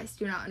 you guys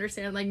do not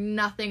understand. Like,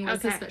 nothing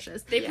was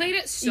suspicious. They played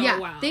it so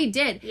well. They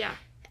did. Yeah.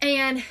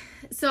 And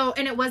so,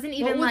 and it wasn't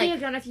even what would like, they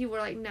have done if you were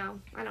like, no,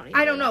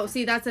 I don't know.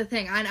 See, that's the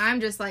thing. And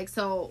I'm just like,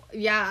 so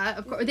yeah,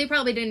 of course they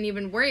probably didn't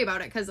even worry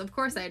about it, because of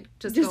course I'd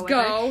just go with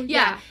her.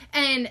 Yeah.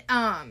 And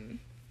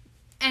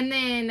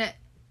then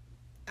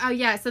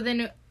so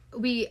then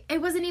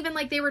it wasn't even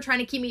like they were trying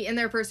to keep me in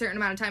there for a certain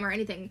amount of time or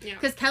anything,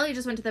 because Kelly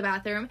just went to the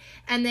bathroom,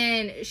 and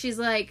then she's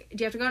like,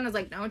 do you have to go? And I was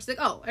like, no. And she's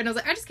like, oh. And I was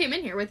like, I just came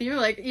in here with you,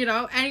 like,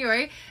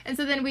 anyway. And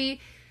so then we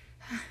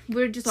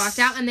just walked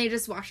out, and they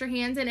just washed their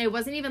hands, and it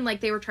wasn't even like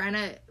they were trying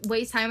to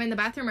waste time in the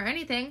bathroom or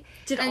anything.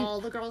 Did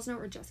all the girls know,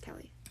 or just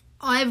Kelly?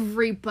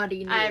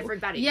 Everybody knew.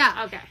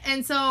 Yeah. Okay.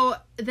 And so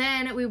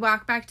then we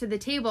walk back to the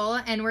table,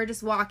 and we're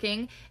just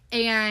walking,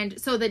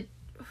 and so the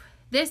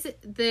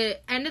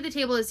end of the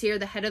table is here,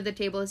 the head of the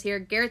table is here,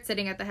 Garrett's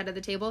sitting at the head of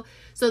the table,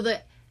 so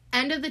the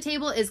end of the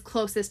table is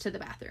closest to the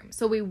bathroom.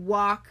 So we're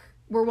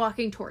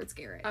walking towards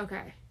Garrett.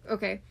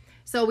 Okay.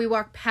 So we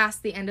walk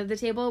past the end of the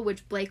table,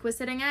 which Blake was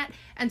sitting at.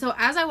 And so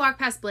as I walk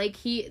past Blake,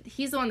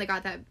 he's the one that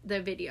got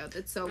the video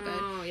that's so good.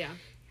 Oh, yeah.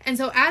 And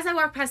so as I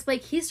walk past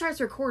Blake, he starts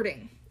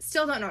recording.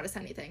 Still don't notice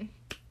anything.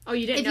 Oh,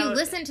 you didn't If you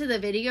listen to the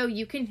video,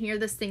 you can hear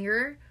the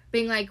singer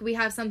being like, we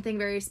have something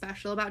very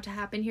special about to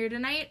happen here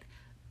tonight.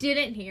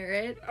 Didn't hear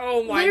it.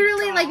 Oh, my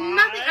Literally, God. like,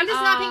 nothing. I'm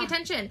just not paying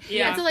attention.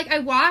 Yeah. And so, like, I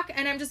walk,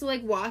 and I'm just,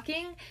 like,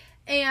 walking,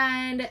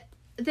 and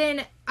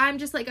then I'm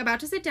just, like,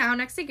 about to sit down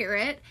next to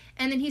Garrett,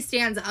 and then he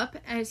stands up,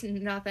 and it's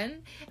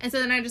nothing. And so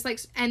then I just, like,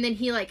 and then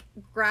he, like,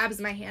 grabs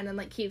my hand and,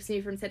 like, keeps me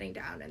from sitting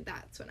down, and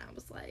that's when I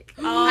was like,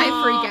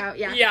 I freak out,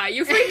 yeah. Yeah,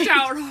 you freaked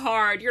out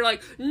hard. You're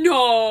like,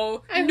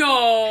 no.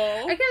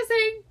 I kept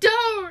saying,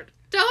 don't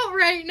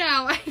right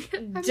now.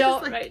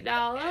 Right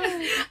now.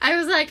 I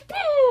was like,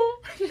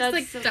 that's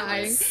like so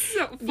dying.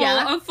 So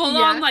full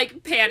on,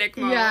 like, panic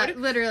mode. Yeah,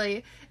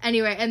 literally.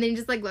 Anyway, and then he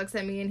just, like, looks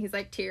at me, and he's,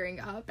 like, tearing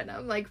up, and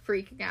I'm, like,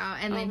 freaking out.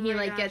 And then he,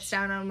 like, gets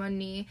down on one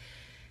knee,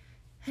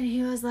 and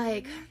he was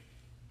like,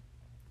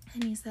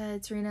 and he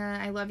said, Serena,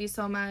 I love you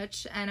so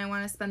much, and I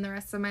want to spend the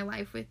rest of my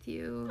life with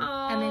you.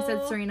 Aww. And they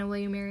said, Serena, will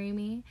you marry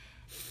me?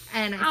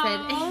 And I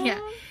said, yeah.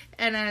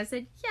 And I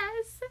said,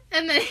 yes.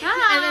 And then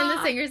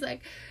the singer's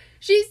like,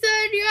 she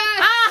said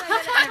yes.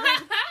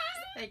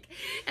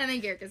 And then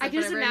Garrett gets I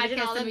just imagine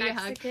all the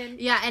Mexican.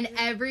 Yeah, and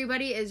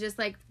everybody is just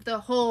like the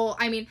whole.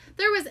 I mean,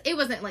 it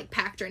wasn't like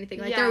packed or anything.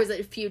 Like there was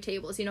a few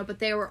tables, but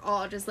they were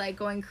all just like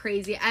going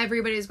crazy.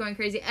 Everybody was going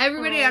crazy.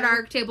 Everybody at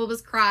our table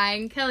was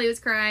crying. Kelly was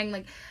crying.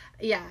 Like,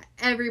 yeah,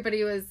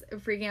 everybody was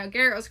freaking out.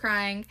 Garrett was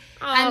crying,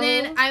 and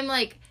then I'm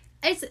like,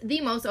 it's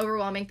the most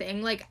overwhelming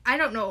thing. Like, I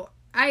don't know.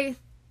 I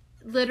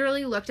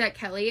literally looked at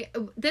Kelly.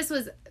 This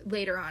was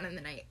later on in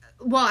the night.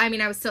 Well, I mean,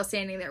 I was still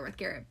standing there with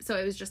Garrett, so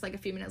it was just, like, a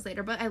few minutes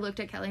later. But I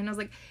looked at Kelly, and I was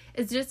like,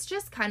 is this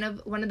just kind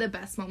of one of the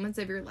best moments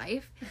of your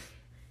life?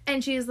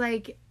 And she's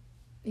like,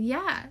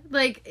 yeah.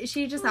 Like,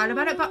 she just thought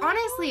about it. But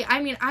honestly,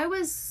 I mean, I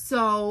was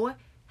so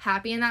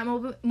happy in that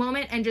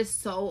moment and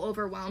just so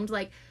overwhelmed.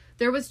 Like,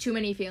 there was too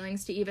many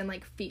feelings to even,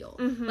 like, feel.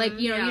 Mm-hmm, like,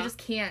 you just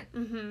can't.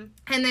 Mm-hmm.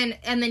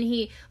 And then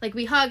he, like,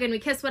 we hug and we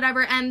kiss,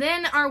 whatever. And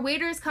then our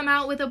waiters come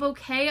out with a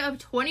bouquet of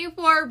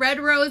 24 red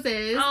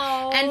roses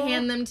and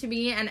hand them to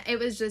me. And it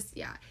was just,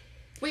 yeah.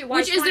 Wait, why?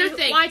 Which is their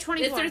thing? Why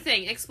 24? It's their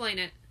thing. Explain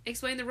it.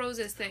 Explain the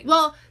roses thing.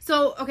 Well,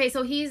 so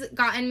he's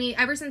gotten me,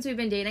 ever since we've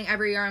been dating,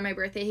 every year on my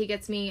birthday, he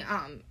gets me,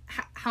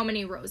 how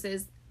many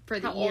roses for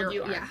the year. Old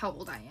you are. Yeah, how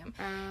old I am.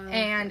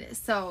 And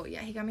so,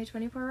 yeah, he got me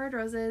 24 red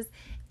roses.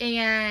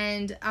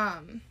 And,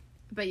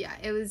 but yeah,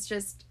 it was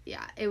just,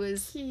 yeah, it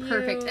was cute.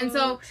 Perfect. And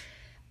so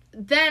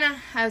then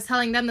I was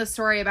telling them the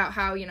story about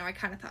how, I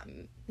kind of thought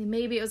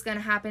maybe it was going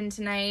to happen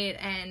tonight,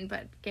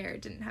 but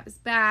Garrett didn't have his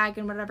bag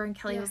and whatever. And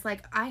Kelly was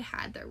like, I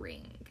had the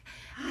ring.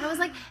 And I was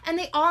like, and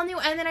they all knew.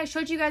 And then I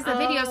showed you guys the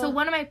video. So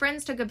one of my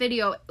friends took a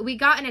video. We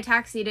got in a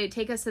taxi to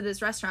take us to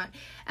this restaurant.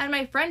 And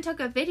my friend took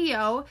a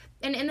video.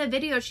 And in the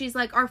video, she's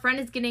like, our friend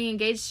is getting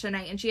engaged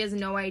tonight. And she has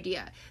no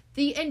idea.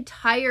 The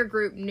entire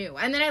group knew.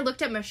 And then I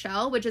looked at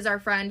Michelle, which is our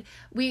friend.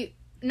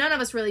 None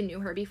of us really knew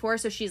her before.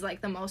 So she's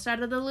like the most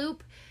out of the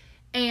loop.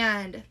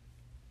 And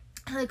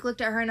I like looked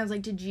at her and I was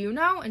like, did you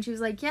know? And she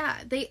was like, yeah.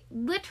 They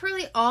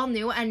literally all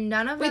knew, and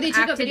none of them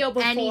took a video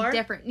before? Any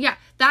different. Yeah,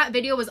 that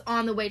video was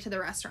on the way to the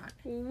restaurant.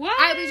 What?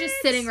 I was just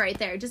sitting right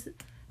there, just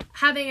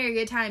having a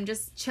good time,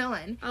 just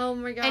chilling. Oh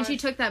my god. And she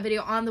took that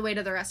video on the way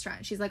to the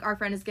restaurant. She's like, our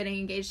friend is getting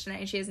engaged tonight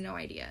and she has no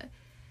idea.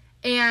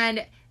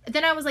 And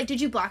then I was like, did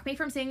you block me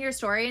from seeing your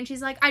story? And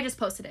she's like, I just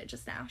posted it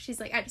just now.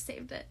 She's like, I just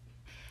saved it.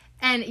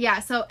 And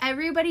yeah, so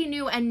everybody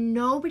knew and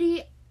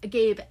nobody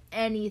gave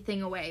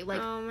anything away.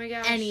 Like, oh my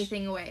gosh.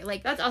 anything away.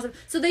 Like, That's awesome.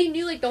 So they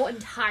knew like the whole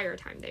entire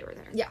time they were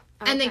there. yeah.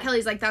 Okay. And then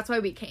Kelly's like, that's why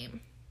we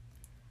came.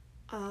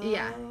 Oh.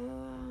 Yeah.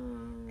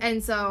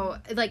 And so,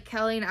 like,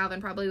 Kelly and Alvin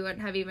probably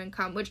wouldn't have even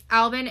come, which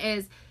Alvin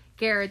is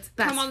Garrett's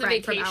best Come on the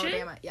friend from vacation?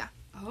 Alabama. Yeah.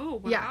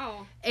 Oh,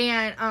 wow.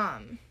 Yeah.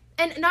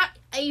 And not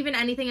even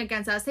anything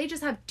against us. They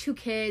just have 2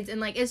 kids and,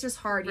 like, it's just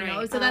hard, you know?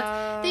 Right. So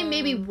that's, they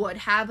maybe would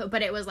have,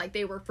 but it was like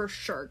they were for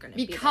sure going to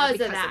be there Because of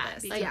because that.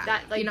 this. Like, yeah.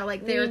 that, like, you know,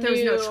 like, we there was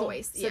no knew,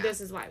 choice. So this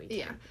is why we came.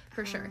 Yeah,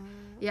 for sure.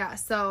 Yeah,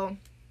 so,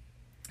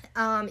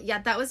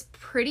 yeah, that was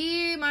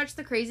pretty much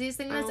the craziest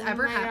thing that's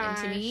ever my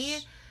happened to me.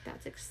 gosh.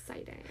 That's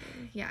exciting.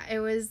 Yeah, it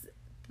was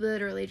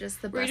literally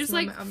just the Were you best just,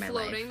 like, moment of my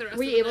floating life. the rest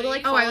Were of you the able to, night?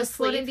 like, Oh, fall I was asleep?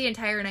 floating the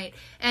entire night.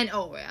 And,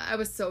 oh, yeah, I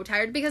was so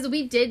tired because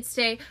we did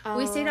stay.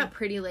 We stayed Oh. up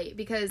pretty late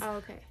because Oh,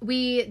 okay.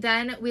 we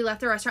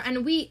left the restaurant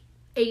and we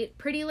ate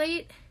pretty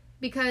late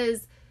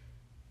because,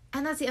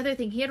 and that's the other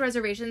thing, he had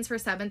reservations for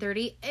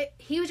 7:30.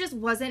 He just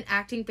wasn't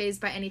acting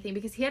phased by anything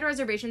because he had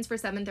reservations for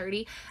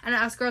 7:30 and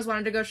us girls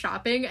wanted to go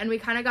shopping and we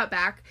kind of got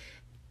back.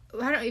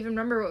 I don't even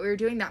remember what we were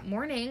doing that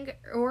morning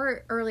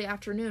or early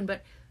afternoon,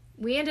 but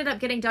we ended up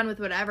getting done with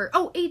whatever.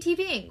 Oh,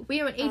 ATVing.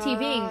 We went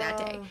ATVing that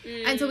day.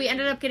 And so we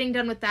ended up getting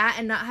done with that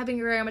and not having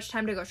very much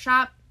time to go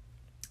shop.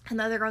 And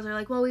the other girls are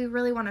like, well, we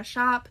really want to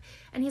shop.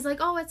 And he's like,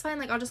 oh, it's fine.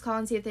 Like, I'll just call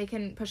and see if they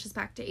can push us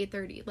back to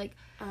 8:30. Like,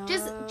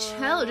 just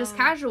chill, just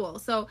casual.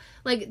 So,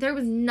 like, there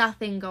was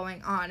nothing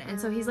going on. And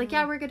so he's like,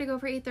 yeah, we're good to go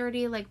for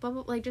 8:30. Like, blah,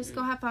 blah, like, just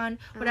go have fun,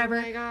 whatever.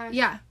 Oh my gosh.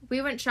 Yeah,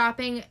 we went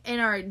shopping in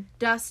our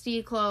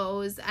dusty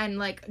clothes and,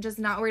 like, just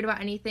not worried about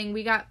anything.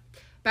 We got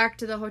back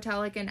to the hotel,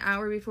 like, an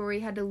hour before we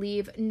had to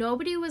leave.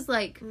 Nobody was,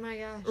 like, Oh my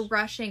gosh.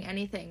 rushing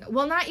anything.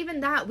 Well, not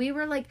even that. We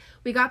were, like,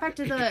 we got back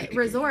to the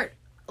resort,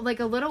 like,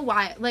 a little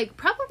while, like,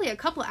 probably a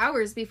couple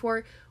hours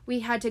before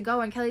we had to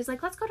go. And Kelly's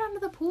like, let's go down to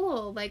the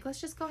pool. Like,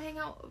 let's just go hang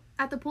out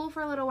at the pool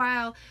for a little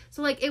while.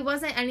 So, like, it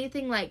wasn't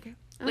anything, like,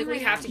 Like, Oh we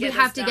my have gosh. to we get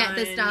have this to get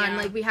this done. yeah.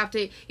 Like, we have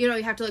to, you know,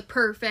 you have to look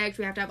perfect.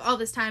 We have to have all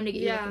this time to get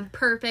you Yeah. looking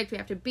perfect. We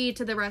have to be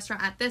to the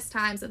restaurant at this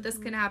time so this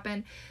can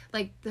happen.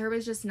 Like, there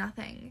was just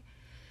nothing.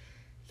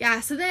 Yeah,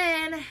 so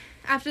then,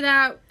 after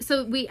that,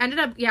 so we ended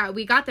up, yeah,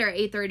 we got there at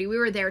 8:30. We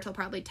were there till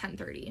probably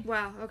 10:30.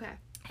 Wow, okay.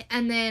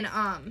 And then,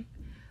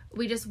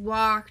 we just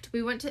walked.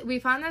 We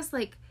found this,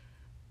 like,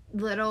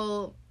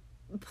 little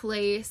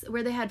place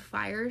where they had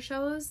fire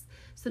shows.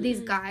 So these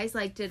guys,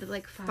 like, did,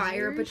 like,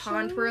 fire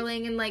baton shows?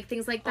 twirling and, like,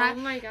 things like that. Oh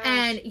my gosh.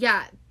 And,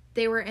 yeah,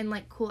 they were in,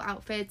 like, cool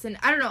outfits. And,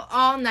 I don't know,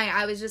 all night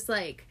I was just,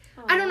 like,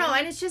 I don't know.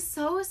 And it's just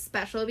so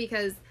special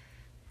because,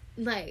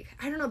 like,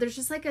 I don't know, there's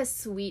just, like, a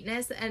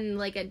sweetness and,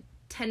 like, a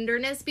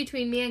tenderness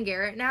between me and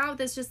Garrett now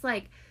that's just,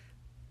 like,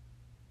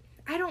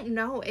 I don't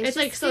know. It's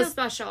like so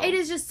special. It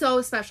is just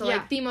so special. Yeah.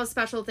 Like, the most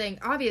special thing,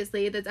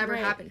 obviously, that's ever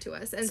Right. happened to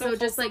us. And So so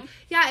just, like, wholesome.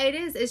 yeah, it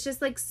is. It's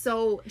just, like,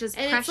 so just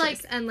And it's,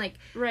 precious. like, And, like,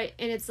 Right,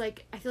 and it's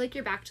like I feel like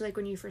you're back to like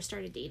when you first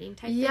started dating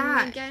type yeah.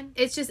 thing again.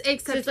 It's just,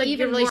 except it's, like,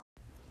 even your more,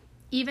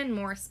 even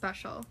more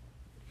special.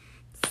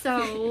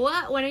 So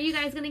when are you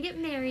guys gonna get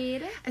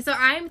married? So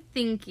I'm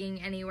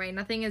thinking, anyway,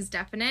 nothing is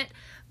definite,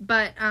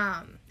 but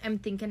I'm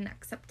thinking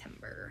next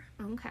September.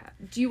 Okay.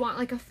 Do you want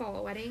like a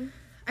fall wedding?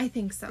 I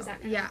think so. Is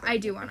that gonna Yeah, happen? I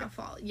do want a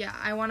fall. Yeah,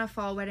 I want a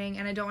fall wedding,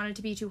 and I don't want it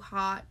to be too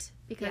hot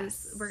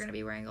because Yes. we're gonna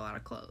be wearing a lot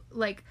of clothes.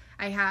 Like,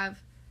 I have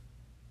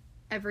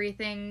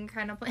everything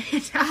kind of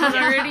planned out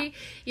already,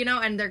 you know,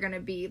 and they're gonna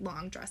be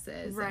long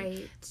dresses,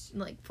 Right. and,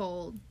 like,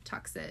 full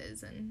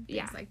tuxes and things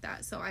Yeah. like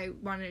that. So I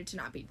wanted it to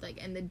not be, like,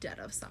 in the dead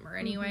of summer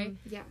anyway.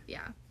 Yeah,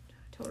 Yeah.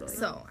 totally.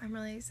 So I'm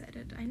really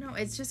excited. I know,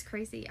 it's just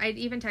crazy. I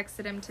even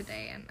texted him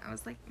today and I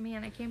was like,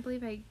 man, I can't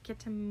believe I get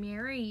to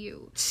marry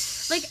you.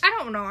 Like, I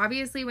don't know,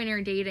 obviously when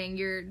you're dating,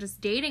 you're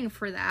just dating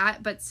for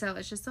that, but still,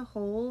 it's just a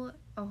whole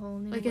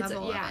new like it's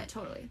level yeah, of it.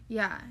 totally.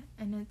 Yeah,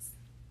 and it's,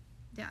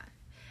 yeah.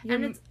 You're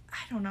And it's, I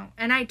don't know.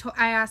 And I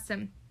asked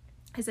him,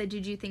 I said,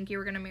 did you think you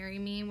were going to marry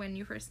me when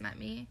you first met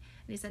me?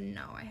 And he said,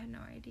 no, I had no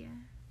idea.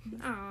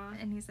 Aw,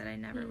 And he said, I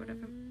never would have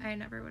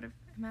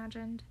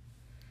imagined.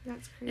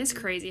 that's crazy. It's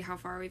crazy how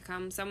far we've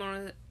come.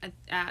 Someone was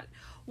at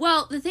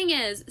well, the thing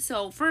is,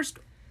 so first,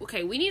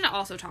 okay, we need to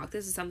also talk.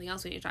 This is something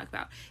else we need to talk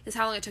about. Is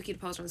how long it took you to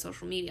post on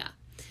social media.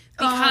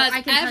 Because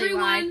I can tell you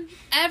why.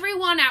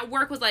 everyone at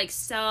work was like,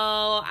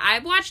 so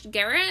I've watched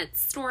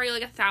Garrett's story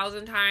like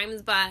 1,000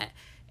 times, but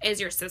is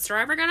your sister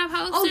ever gonna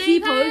post? Oh, he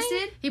anything?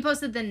 posted? He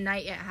posted the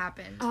night it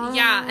happened.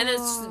 Yeah, and then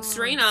Oh.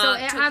 Serena So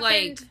it took happened-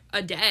 like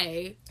a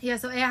day. Yeah,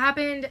 so it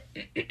happened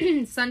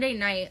Sunday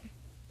night.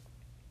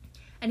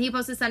 And he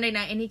posted Sunday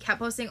night, and he kept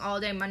posting all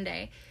day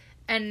Monday.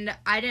 And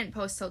I didn't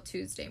post till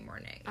Tuesday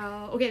morning.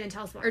 Oh, okay, then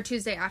tell us more. Or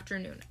Tuesday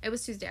afternoon. It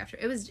was Tuesday after.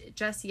 It was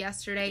just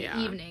yesterday Yeah.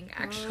 evening,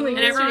 actually. And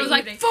And everyone was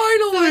like, Yesterday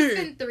evening. So finally! it's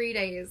been 3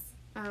 days.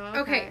 Oh,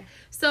 Okay.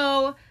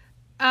 So,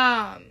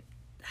 my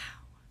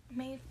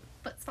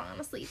foot's falling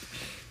asleep.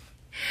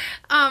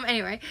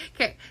 Anyway,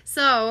 okay.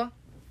 So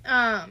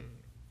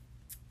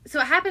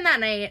it happened that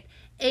night,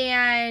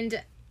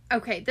 and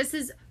okay, this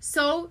is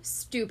so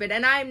stupid,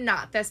 and I'm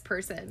not this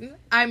person,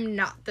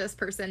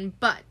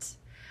 but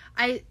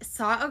I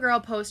saw a girl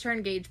post her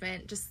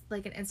engagement, just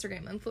like an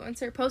Instagram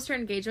influencer, post her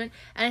engagement,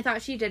 and I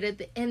thought she did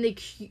it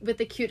with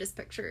the cutest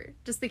picture,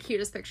 just the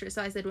cutest picture.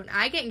 So I said, when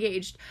I get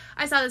engaged,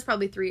 I saw this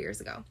probably 3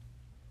 years ago,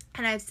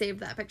 and I've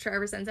saved that picture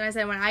ever since, and I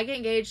said, when I get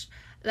engaged,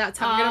 that's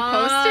how I'm gonna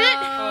post it.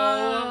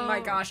 Oh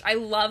my gosh, I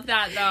love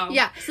that though.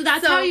 Yeah, So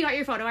that's how you got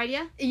your photo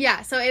idea?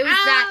 Yeah, so it was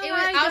Oh It my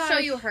was. I'll show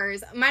gosh. you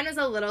hers. Mine was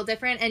a little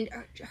different, and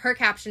her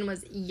caption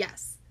was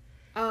yes,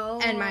 Oh.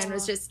 and mine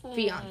was just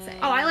fiance.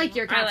 Oh, I like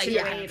your I like caption.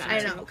 your way caption.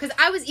 better. I know, because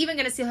I was even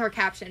gonna see her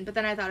caption, but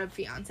then I thought of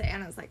fiance,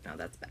 and I was like, no,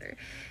 that's better.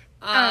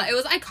 It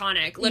was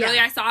iconic. Literally,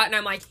 yeah. I saw it and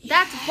I'm like,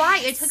 That's yes.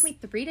 why it took me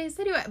 3 days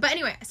to do it. But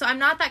anyway, so I'm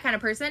not that kind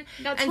of person,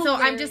 That's and so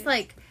I'm just hilarious.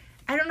 like,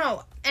 I don't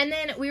know. And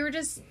then we were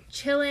just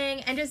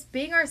chilling and just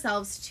being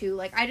ourselves too.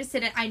 Like,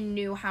 I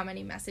knew how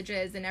many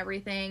messages and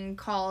everything,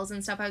 calls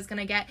and stuff I was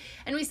gonna get,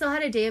 and we still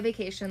had a day of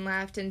vacation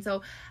left, and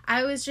so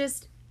I was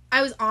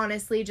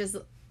honestly just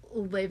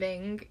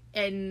living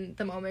in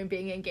the moment,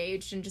 being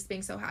engaged and just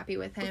being so happy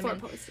with him Before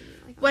and posting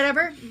it, like,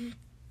 whatever.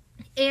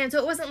 And so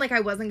it wasn't like I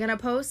wasn't gonna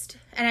post,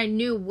 and I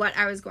knew what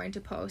I was going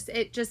to post.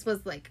 It just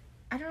was like,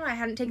 I don't know, I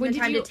hadn't taken When the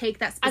did time you- to take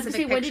that I was gonna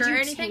specific say, when picture did or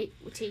you anything.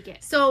 take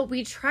it? So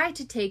we tried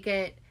to take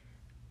it.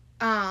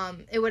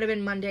 It would have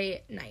been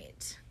Monday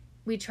night.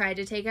 We tried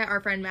to take it. Our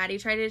friend Maddie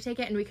tried to take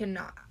it, and we could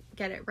not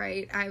get it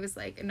right. I was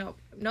like, nope.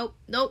 Like,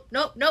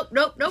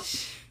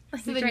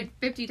 So we then- tried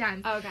 50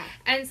 times. Okay.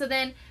 And so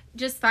then,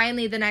 just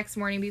finally, the next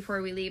morning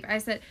before we leave, I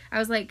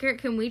was like, Garrett,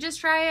 can we just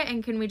try it,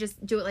 and can we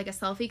just do it like a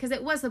selfie? Because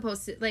it was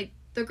supposed to, like,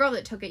 the girl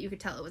that took it, you could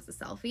tell it was a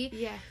selfie.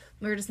 Yeah.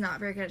 We were just not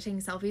very good at taking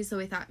selfies, so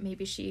we thought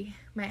maybe she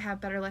might have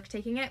better luck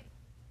taking it.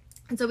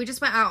 And so we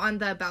just went out on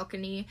the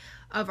balcony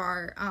of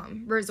our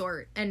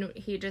resort, and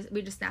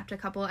we just snapped a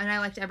couple, and I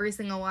liked every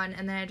single one,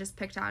 and then I just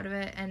picked out of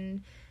it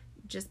and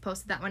just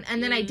posted that one.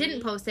 And then I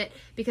didn't post it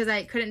because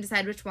I couldn't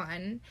decide which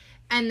one.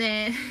 And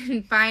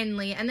then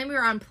finally, and then we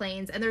were on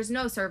planes, and there's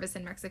no service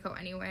in Mexico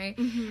anyway.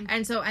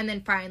 And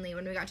then finally,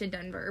 when we got to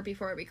Denver,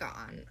 before we got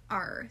on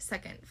our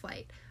second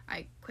flight,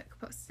 I quick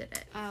posted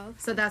it. Oh.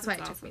 So that's why it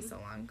That's took me so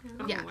long.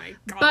 Oh Yeah. my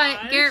gosh.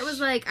 But Garrett was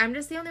like, I'm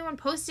just the only one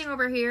posting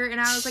over here. And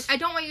I was like, I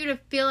don't want you to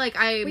feel like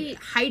I'm Wait,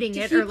 hiding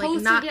Did it he or like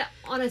posted not. it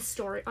on his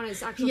story, on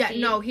his actual Yeah,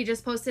 feed? no, he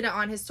just posted it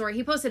on his story.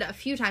 He posted it a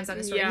few times on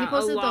his story. Yeah, he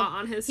posted a lot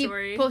on his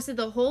story. He posted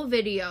the whole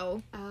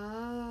video.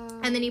 Oh.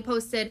 And then he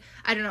posted,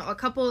 I don't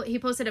know, he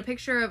posted a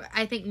picture of,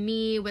 I think,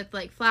 me with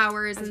like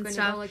flowers I was and going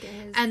stuff. to go look at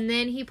his. And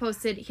then he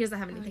doesn't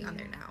have anything on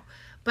there now.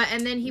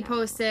 And then he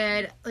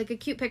posted like a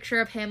cute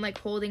picture of him like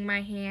holding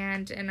my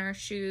hand in our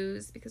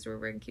shoes because we were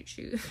wearing cute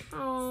shoes.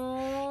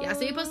 Oh. Yeah,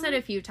 so he posted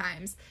a few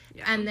times.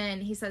 Yeah. And then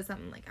he said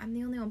something like, I'm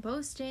the only one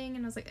posting.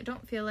 And I was like, I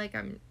don't feel like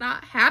I'm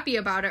not happy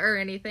about it or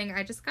anything.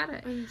 I just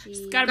gotta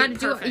OMG. Gotta be do it.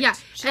 perfect. Yeah.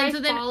 Should and I so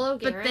then, follow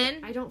but Garrett?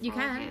 then I don't you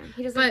follow can. him.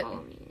 He doesn't But,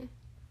 follow me.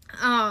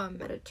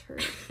 What a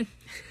turd.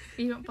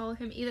 you don't follow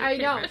him either. I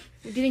know. Cameron.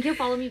 Do you think he'll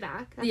follow me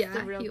back? That's Yeah,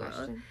 the real he will.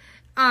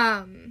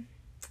 question.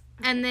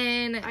 And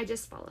then I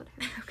just followed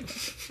him. okay,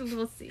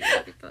 we'll see.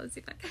 Let's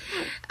see.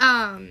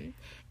 And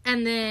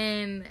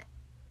then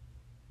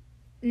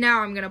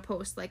now I'm gonna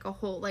post like a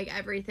whole like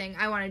everything.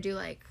 I want to do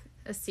like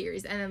a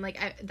series, and then like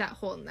that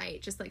whole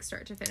night, just like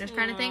start to finish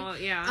kind of thing.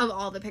 Yeah. Of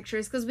all the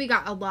pictures, because we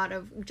got a lot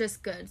of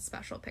just good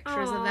special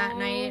pictures of that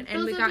night, and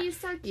those we would got be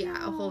so cute. a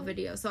whole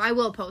video. So I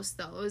will post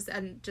those,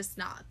 and just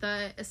not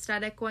the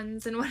aesthetic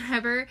ones and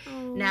whatever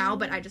now.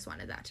 But I just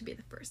wanted that to be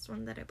the first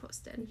one that I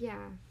posted. Yeah.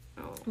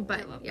 Oh,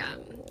 But I love yeah,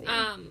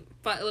 that.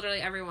 But literally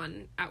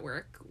everyone at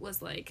work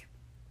was like,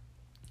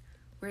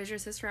 where's your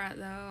sister at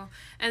though?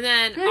 And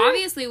then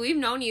obviously we've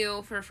known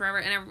you for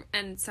forever,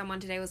 and someone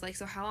today was like,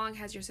 so how long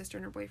has your sister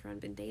and her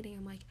boyfriend been dating?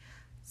 I'm like,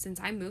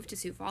 since I moved to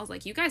Sioux Falls.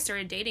 Like, you guys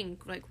started dating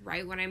like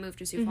right when I moved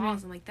to Sioux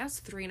Falls. I'm like,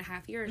 that's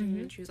 3.5 years.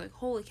 And she was like,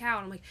 holy cow.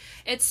 And I'm like,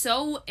 it's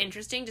so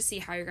interesting to see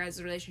how your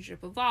guys'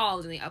 relationship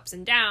evolved and the ups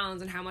and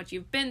downs and how much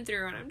you've been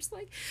through. And I'm just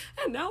like,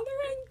 and now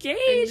they're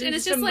engaged. And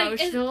it's just like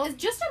emotional. it's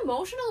just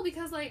emotional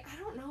because like, I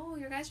don't know,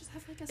 you guys just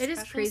have like a It is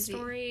special crazy.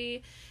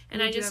 story.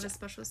 And We I do just have a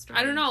special story.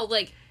 I don't know,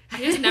 like, I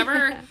just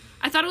never,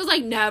 I thought it was,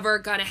 like, never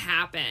gonna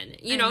happen.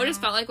 You know, it just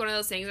know. felt like one of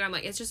those things where I'm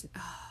like, it's just,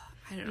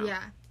 I don't know.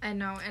 Yeah, I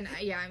know, and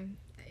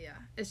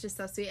it's just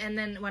so sweet. And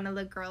then one of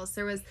the girls,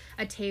 there was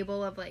a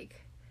table of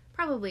like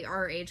probably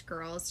our age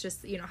girls,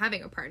 just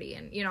having a party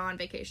and on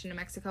vacation in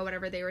Mexico,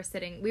 whatever. They were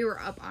sitting. We were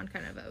up on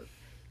kind of a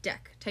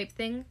deck type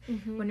thing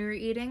when we were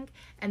eating,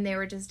 and they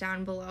were just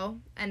down below.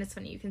 And it's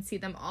funny, you can see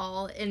them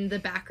all in the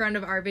background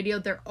of our video.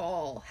 They're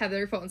all have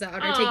their phones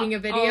out and taking a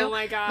video. Oh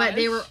my gosh. But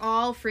they were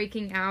all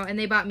freaking out, and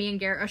they bought me and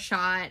Garrett a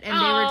shot, and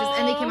they were just,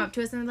 and they came up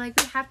to us and they're like,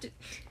 we have to.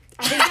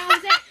 I think that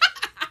was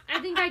it. I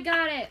think I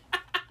got it.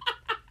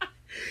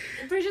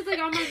 It's just like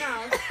on my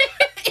mouth.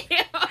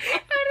 How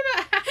did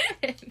that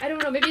happen? I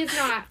don't know. Maybe it's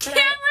not. But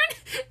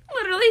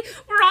Literally,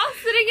 we're all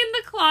sitting in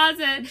the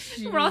closet.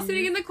 Jeez. We're all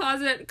sitting in the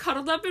closet,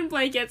 cuddled up in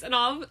blankets,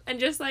 and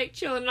just like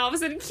chilling. And all of a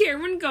sudden,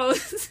 Cameron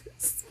goes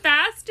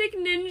spastic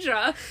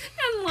ninja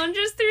and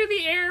lunges through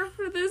the air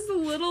for this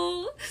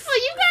little. Well,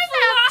 you guys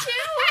have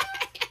too.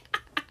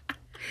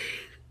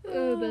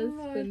 Oh,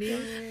 that's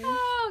funny.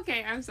 Oh,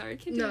 okay. I'm sorry.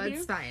 Continue. No,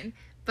 it's fine.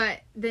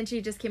 But then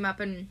she just came up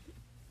and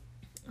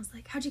I was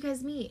like, "How'd you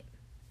guys meet?"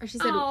 Or she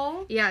said,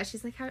 "Oh, yeah."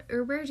 She's like,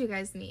 "Where'd you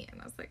guys meet?"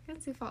 And I was like,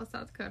 "In Sioux Falls,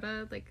 South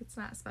Dakota. Like, it's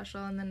not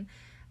special." And then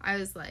I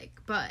was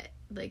like, "But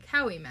like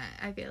how we met,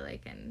 I feel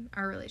like, and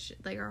our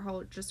our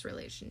whole just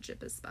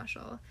relationship is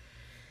special."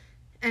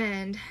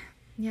 And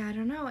yeah, I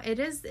don't know.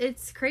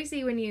 It's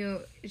crazy when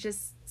you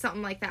just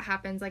something like that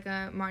happens, like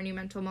a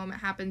monumental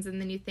moment happens, and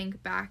then you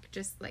think back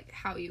just like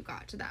how you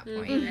got to that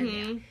point, and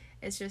yeah,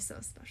 it's just so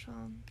special.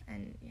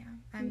 And yeah,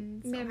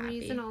 I'm so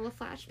memories happy. And all the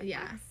flashbacks.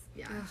 Yeah.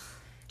 Ugh.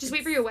 Just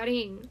wait for your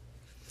wedding.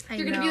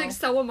 You're gonna be like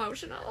so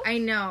emotional. I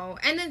know.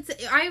 And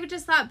I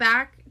just thought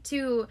back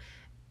to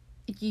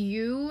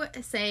you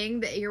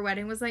saying that your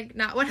wedding was like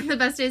not one of the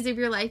best days of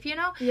your life, you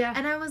know? Yeah.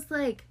 And I was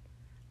like,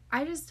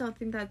 I just don't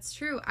think that's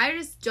true. I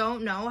just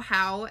don't know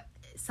how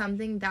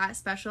something that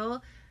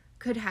special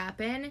could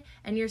happen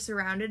and you're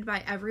surrounded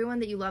by everyone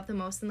that you love the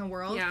most in the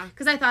world. Yeah.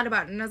 Because I thought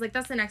about it and I was like,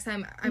 that's the next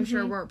time I'm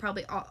sure we're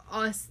probably all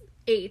us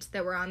 8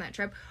 that were on that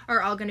trip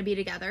are all going to be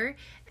together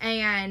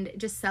and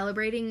just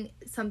celebrating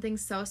something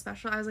so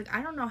special. I was like,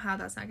 I don't know how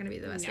that's not going to be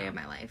the best day of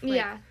my life. Like,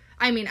 yeah.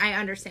 I mean, I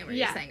understand what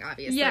you're saying,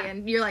 obviously. Yeah.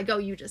 And you're like, oh,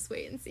 you just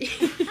wait and see.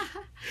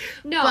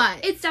 No,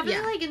 but, it's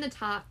definitely like in the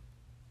top.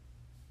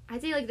 I'd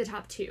say like the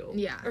top 2.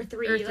 Yeah. Or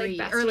 3. Like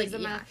best days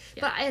of my life.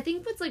 But I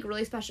think what's like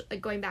really special, like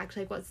going back to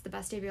like what's the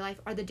best day of your life,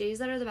 are the days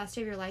that are the best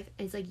day of your life.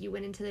 It's like you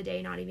went into the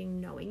day not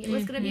even knowing it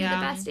was going to be the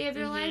best day of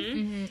your life.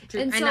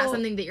 And not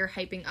something that you're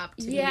hyping up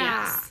to.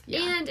 Yeah.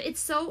 And it's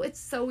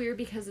so weird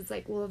because it's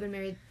like we'll have been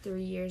married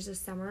 3 years this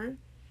summer.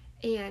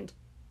 And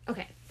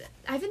okay,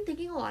 I've been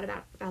thinking a lot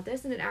about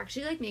this, and it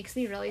actually like makes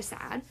me really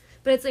sad.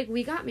 But it's like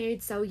we got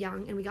married so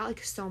young, and we got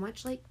like so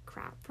much like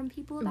crap from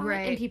people about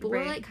it, and people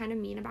were like kind of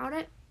mean about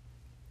it.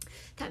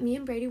 That me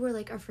and Brady were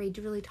like afraid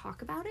to really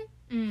talk about it.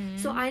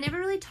 So I never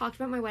really talked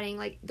about my wedding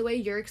like the way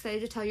you're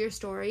excited to tell your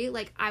story.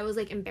 Like I was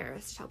like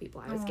embarrassed to tell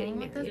people I was getting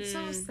married. That's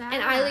so sad.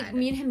 And I like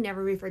me and him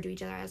never referred to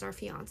each other as our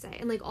fiance,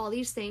 and like all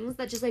these things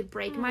that just like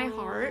break my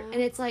heart.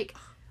 And it's like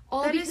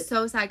all that is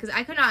so sad because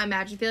I could not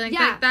imagine feeling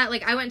like that.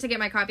 Like I went to get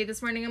my coffee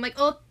this morning. I'm like,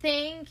 oh,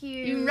 thank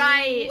you.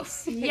 Right.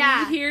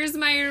 Yeah. Here's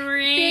my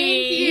ring.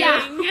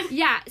 Thank you.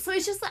 Yeah. So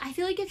it's just like I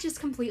feel like it's just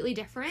completely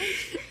different,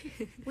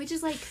 which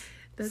is like.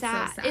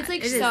 Sad. So sad. It's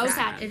like so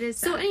sad. It is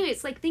sad. So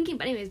anyways, like thinking,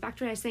 but anyways, back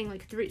to what I was saying,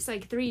 like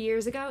 3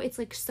 years ago, it's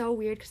like so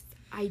weird because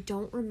I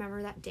don't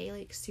remember that day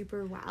like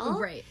super well.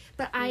 Right.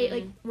 But I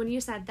like when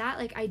you said that,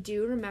 like I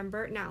do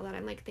remember now that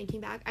I'm like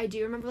thinking back, I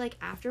do remember like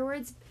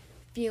afterwards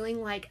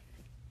feeling like,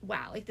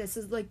 wow, like this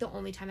is like the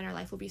only time in our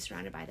life we'll be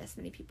surrounded by this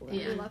many people that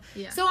we love.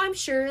 Yeah. So I'm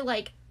sure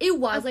like it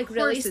was of like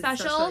really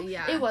special.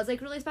 Yeah. It was like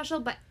really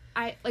special, but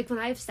I like when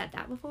I've said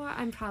that before,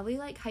 I'm probably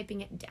like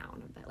hyping it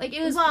down a bit. Like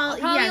it was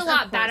probably a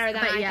lot better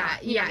than I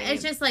thought. Yeah,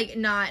 it's just like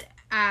not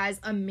as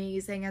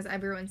amazing as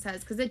everyone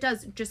says because it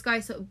does just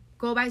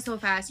go by so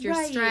fast. You're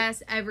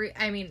stressed.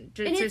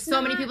 There's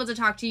so many people to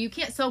talk to. You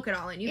can't soak it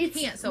all in. You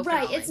can't soak it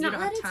all in. It's not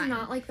that it's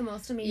not like the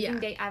most amazing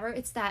day ever.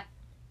 It's that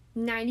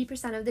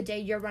 90% of the day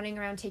you're running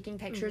around taking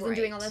pictures and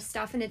doing all this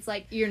stuff, and it's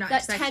like you're not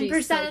that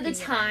 10% of the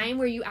time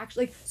where you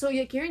actually like so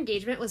like your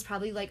engagement was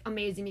probably like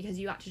amazing because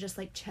you got to just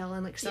like chill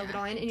and like soak it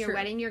all in. In your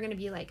wedding you're gonna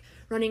be like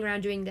running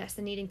around doing this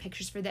and needing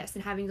pictures for this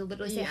and having to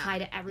literally say hi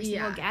to every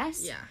single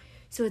guest. Yeah.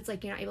 So it's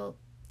like you're not able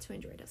to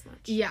enjoy it as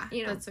much. Yeah,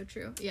 you know? That's so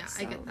true. Yeah,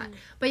 so. I get that.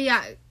 But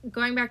yeah,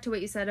 going back to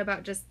what you said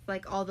about just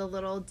like all the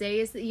little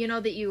days that you know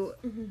that you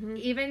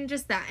even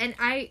just that, and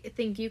I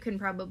think you can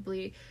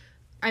probably.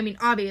 I mean,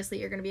 obviously,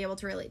 you're going to be able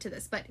to relate to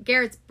this, but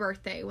Garrett's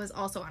birthday was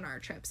also on our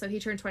trip. So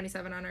he turned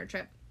 27 on our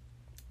trip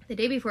the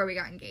day before we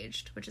got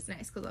engaged, which is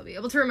nice because I'll be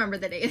able to remember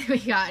the day that we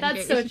got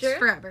engaged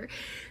forever.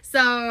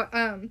 So,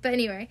 but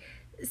anyway,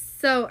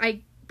 so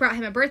I brought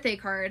him a birthday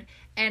card,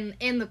 and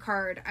in the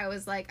card, I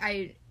was like,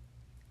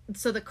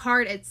 so the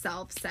card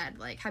itself said,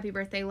 like, happy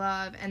birthday,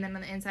 love, and then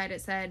on the inside it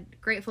said,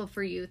 grateful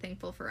for you,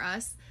 thankful for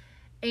us.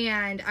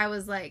 And I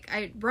was like,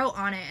 I wrote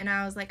on it, and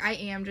I was like, I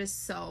am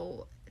just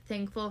so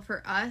thankful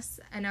for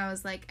us, and I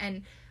was like,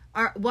 and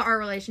what our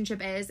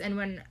relationship is, and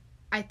when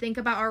I think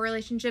about our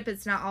relationship,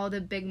 it's not all the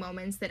big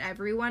moments that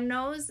everyone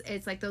knows.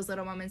 It's like those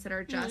little moments that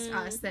are just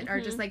us, that are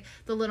just like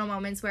the little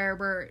moments where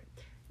we're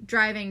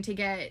driving to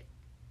get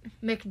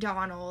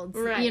McDonald's,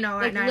 you know,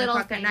 like at 9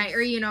 o'clock at night,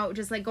 or you know,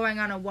 just like going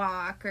on a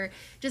walk, or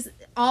just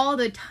all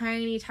the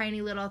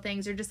tiny little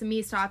things, or just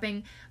me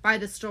stopping by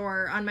the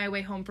store on my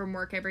way home from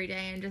work every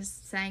day and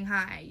just saying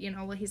hi, you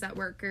know, while he's at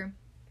work, or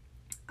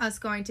us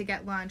going to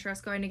get lunch, or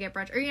us going to get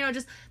brunch, or, you know,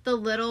 just the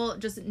little,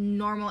 just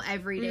normal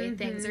everyday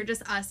things, or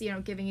just us, you know,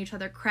 giving each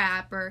other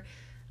crap, or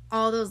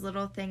all those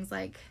little things,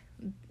 like,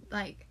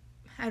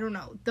 I don't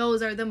know,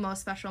 those are the most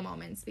special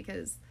moments,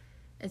 because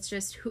it's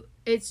just,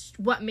 it's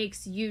what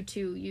makes you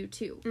two, you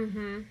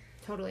two.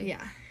 totally.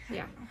 Yeah. I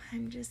Yeah. don't know.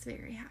 I'm just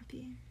very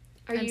happy.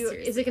 Are I'm you?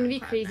 seriously Is it going to on be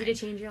cloud crazy to nine.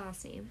 change your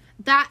last name?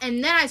 That,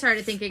 and then I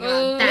started thinking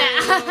Oh. about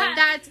that.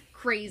 That's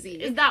crazy.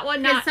 Is that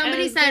one Because not?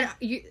 somebody said,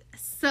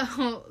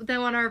 so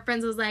then one of our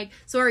friends was like,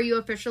 so are you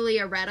officially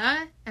a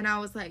Retta? And I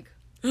was like,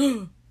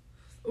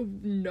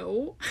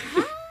 no,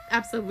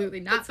 absolutely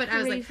not. That's but I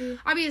was like, crazy.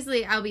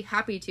 obviously I'll be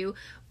happy to,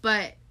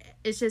 but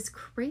it's just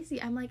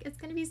crazy. I'm like, it's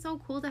going to be so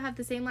cool to have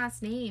the same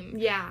last name.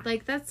 Yeah.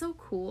 Like, that's so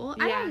cool.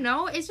 I Yeah. don't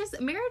know. It's just,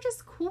 marriage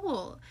is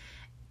cool.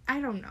 I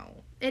don't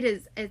know.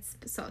 It's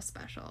so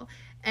special.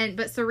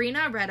 But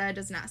Serena Retta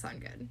does not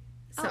sound good.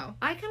 So, Oh,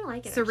 I kind of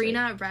like it.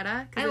 Serena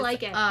Retta. 'cause I it's,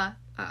 like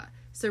it.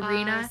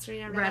 Serena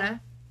Serena Retta.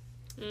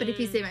 But if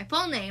you Mm. say my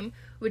full name,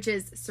 which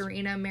is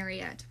Serena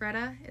Mariette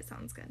Retta, it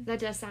sounds good. That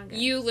does sound good.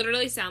 You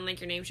literally sound like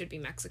your name should be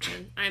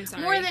Mexican. I'm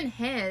sorry. More than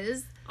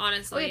his. Oh,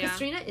 honestly, yeah, yeah. because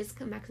Serena is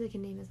a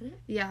Mexican name, isn't it?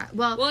 Yeah.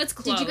 Well, It's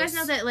close. did you guys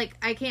know that, like,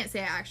 I can't say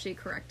it actually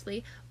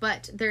correctly,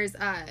 but there's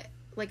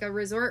like a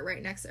resort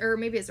right next, or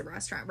maybe it's a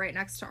restaurant right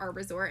next to our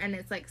resort, and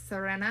it's like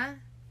Serena.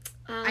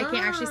 I can't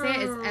actually say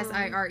it. It's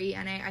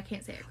Sirena. I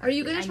can't say it correctly. Are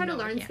you going to try I to know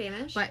I learn can't.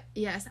 Spanish? But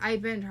yes,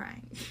 I've been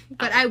trying.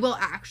 But I will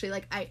actually,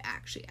 like, I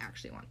actually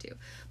want to.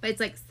 But it's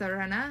like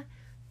Serena,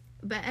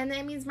 and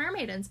it means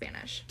mermaid in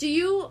Spanish. Do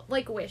you,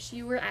 like, wish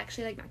you were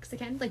actually, like,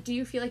 Mexican? Like, do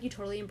you feel like you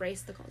totally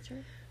embrace the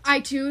culture? I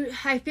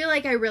feel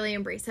like I really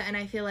embrace it, and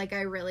I feel like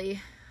I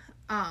really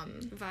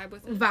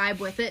vibe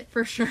with it.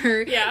 for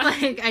sure. Yeah.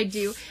 Like, I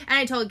do. And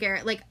I told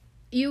Garrett, like,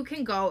 you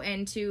can go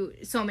into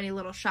so many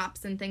little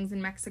shops and things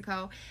in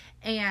Mexico,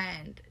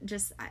 and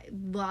just, I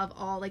love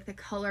all, like, the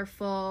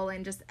colorful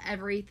and just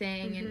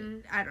everything,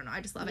 and I don't know,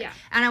 I just love it. Yeah.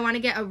 And I want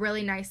to get a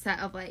really nice set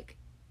of, like,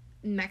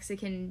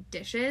 Mexican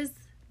dishes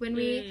when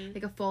we,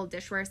 like, a full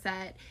dishware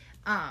set,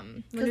 when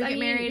we Because, get I mean,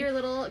 married. your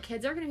little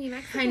kids are going to be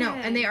Mexican. I know,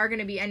 and they are going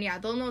to be, and yeah,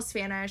 they'll know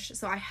Spanish,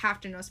 so I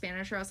have to know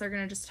Spanish, or else they're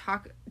going to just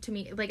talk to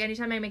me, like,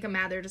 anytime I make them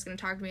mad, they're just going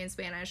to talk to me in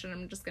Spanish, and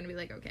I'm just going to be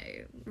like,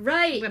 okay,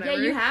 Right. whatever. Yeah,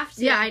 you have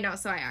to. Yeah, I know,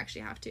 so I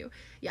actually have to.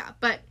 Yeah,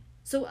 but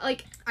So,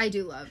 like, I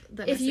do love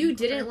the if you Mexican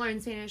culture. didn't learn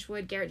Spanish,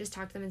 would Garrett just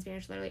talk to them in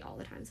Spanish literally all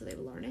the time so they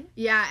would learn it?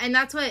 Yeah, and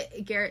that's what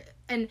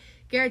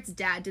Garrett's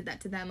dad did that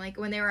to them. Like,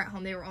 when they were at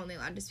home, they were only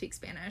allowed to speak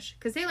Spanish,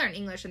 because they learn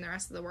English in the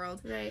rest of the world.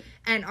 Right.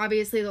 And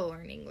obviously they'll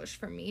learn English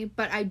from me,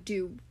 but I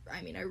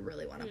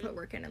really want to put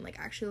work in and, like,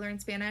 actually learn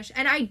Spanish.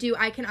 And I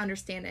can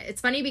understand it.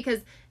 It's funny because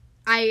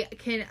I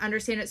can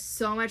understand it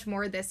so much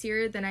more this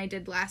year than I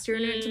did last year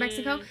when we went to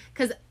Mexico,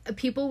 because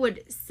people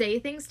would say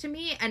things to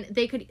me, and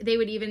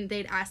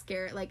they'd ask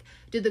Garrett, like,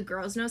 do the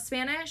girls know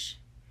Spanish?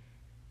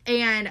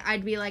 And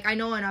I'd be like, I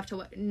know enough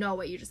to know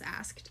what you just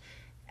asked.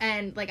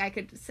 And, like,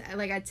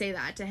 I'd say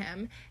that to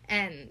him,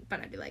 but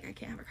I'd be like, I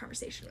can't have a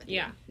conversation with you.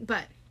 Yeah.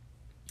 But,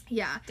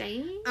 yeah.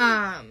 Dang.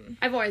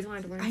 I've always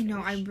wanted to learn I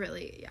know, Spanish.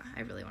 I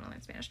really want to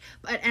learn Spanish.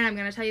 And I'm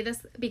going to tell you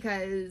this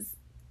because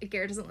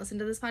Garrett doesn't listen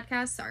to this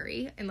podcast,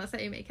 sorry, unless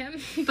I make him,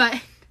 but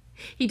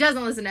he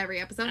doesn't listen to every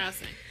episode. That's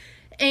nice.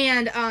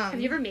 And, Have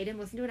you ever made him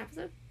listen to an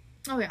episode?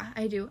 oh yeah,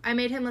 I do. I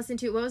made him listen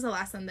to, what was the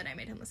last one that I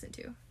made him listen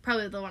to?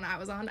 Probably the one I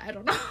was on, I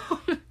don't know.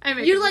 I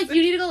made him You listen.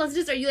 need to go listen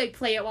to this, or you, like,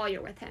 play it while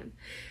you're with him?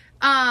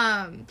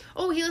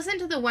 He listened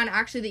to the one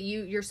actually that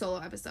your solo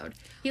episode.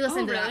 He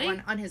listened to that really?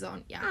 one on his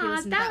own. Yeah, he Aw,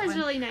 listened to that that was one.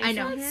 really nice I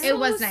know. of him. It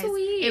was So nice.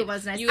 sweet. It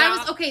was nice. You I was,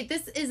 out- okay,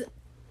 this is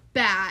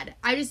bad.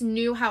 I just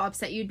knew how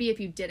upset you'd be if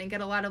you didn't get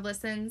a lot of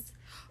listens.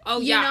 Oh,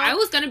 You yeah. know? I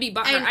was going to be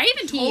butthurt. And I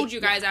even told you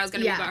guys I was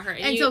going to be butthurt.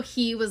 And so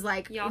he was,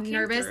 like, Y'all came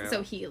nervous, through.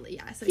 so he He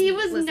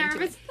was listened to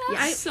nervous? it.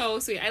 Yeah. Yeah. so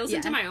sweet. I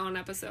listened Yeah. to my own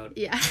episode.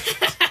 Yeah.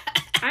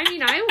 I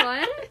mean, I would.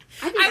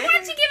 I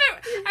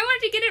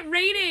wanted to get it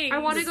ratings. I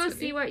want to This go is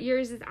see what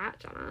yours is at,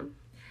 John.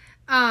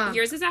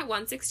 Yours is at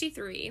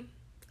 163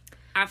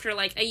 after,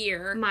 like, a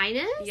year. Mine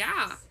is?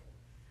 Yeah.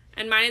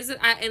 And mine is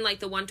in, like,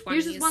 the 120s.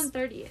 Yours is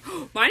 130.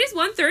 Mine is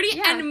 130,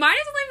 Yeah. and mine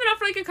has only been up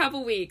for, like, a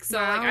couple weeks, so,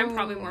 like, I'm Wow.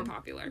 probably more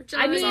popular. I That's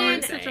all I'm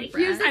mean, saying.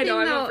 here's the I thing, know,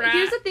 I'm a though. brat.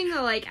 Here's the thing,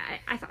 though. Like,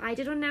 I thought I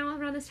did one now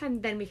around this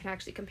time. Then we could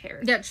actually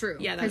compare. Yeah, true.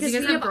 Yeah, because that's you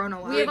guys true. have grown a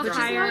lot, We have a which is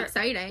higher- more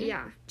exciting.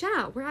 Yeah,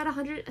 Jenna, we're at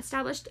 100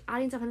 established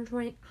audience of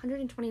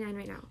 129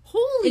 right now.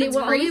 Holy, And it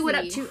only went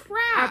up crazy. 2.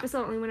 Crap.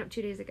 Episode only went up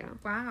 2 days ago.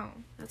 Wow.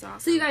 That's awesome.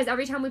 So you guys,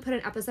 every time we put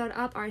an episode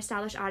up, our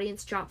established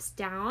audience drops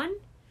down,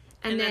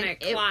 and then it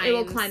it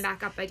will climbs, climb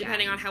back up again.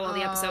 depending on how well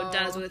the episode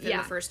does within yeah.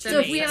 the first 2 So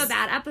days. if we have a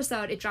bad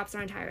episode, it drops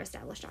our entire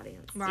established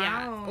audience. Wow.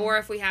 Yeah. Or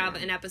if we have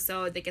an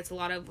episode that gets a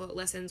lot of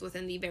listens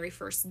within the very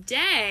first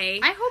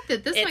day. I hope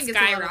that this It one gets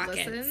a lot of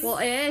skyrockets. listens. Well,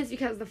 it is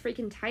because of the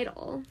freaking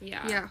title.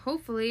 yeah. yeah,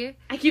 hopefully.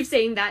 I keep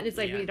saying that, and it's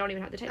like Yeah. we don't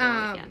even have the title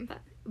on it yet.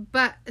 But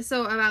But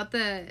so about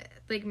the,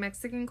 like,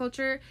 Mexican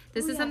culture,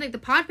 this is yeah. something the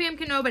pod fam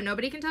can know, but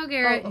nobody can tell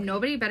Garrett. Oh, okay.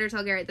 Nobody better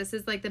tell Garrett. This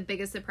is, like, the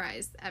biggest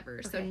surprise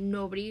ever. So Okay.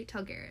 nobody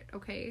tell Garrett,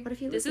 okay? what if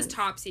he This is listens?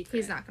 top secret.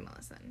 He's not gonna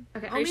listen.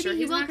 Okay. Oh, Are you maybe sure he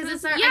he's will not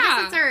because gonna it's our. listen?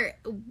 I guess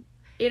it's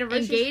our.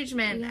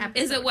 engagement episode.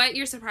 Is it what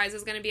your surprise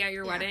is going to be at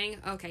your wedding?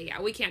 Okay,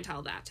 yeah, we can't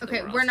tell that to the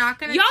Okay, world. we're not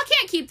gonna. Y'all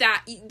can't keep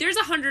that. There's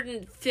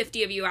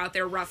 150 of you out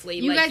there, roughly.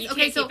 You guys, you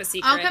okay, can't so keep a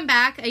secret. I'll come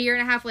back a year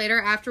and a half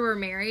later after we're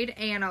married,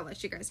 and I'll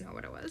let you guys know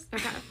what it was.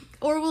 Okay.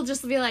 Or we'll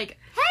just be like,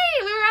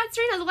 hey, we were at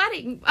Serena's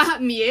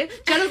wedding. Me.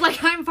 Jenna's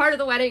like, I'm part of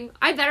the wedding.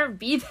 I better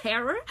be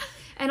there.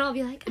 And I'll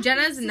be like,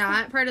 Jenna's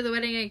not part of the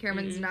wedding, and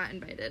Cameron's not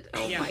invited.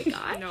 oh my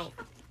God. No.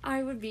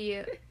 I would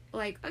be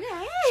like, okay.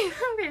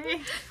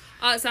 Okay.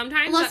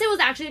 Sometimes. Unless it was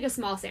actually like a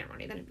small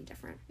ceremony, then it'd be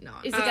different. No,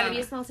 Is it gonna be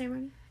a small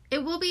ceremony?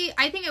 it will be.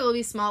 I think it will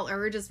be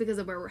smaller just because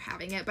of where we're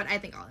having it, but I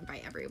think I'll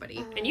invite everybody.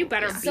 and you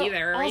better So be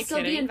there. Are you also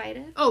be kidding?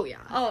 invited? Oh yeah.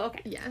 Oh,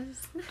 okay. Yes.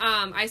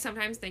 I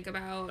sometimes think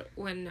about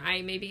when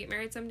I maybe get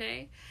married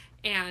someday,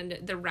 and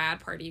the rad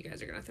party you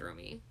guys are gonna throw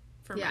me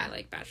for Yeah.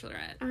 my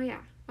bachelorette. Oh yeah.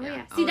 Oh Yeah.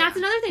 yeah. Oh, See, that's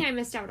yeah. another thing I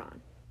missed out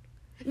on.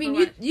 I mean,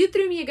 For what? you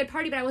threw me a good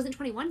party, but I wasn't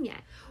 21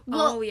 yet.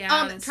 Well, Oh,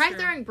 yeah, that's try true.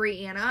 throwing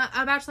Brianna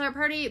a bachelorette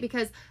party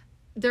because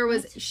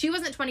she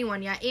wasn't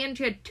 21 yet, and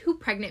she had 2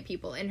 pregnant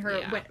people in her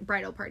Yeah.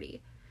 bridal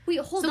party. Wait,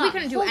 hold So up. we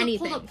couldn't do hold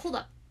anything. Up, hold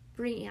up.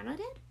 Brianna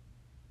did?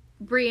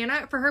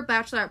 Brianna, for her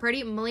bachelorette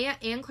party, Malia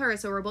and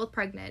Clarissa were both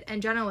pregnant,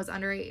 and Jenna was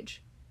underage.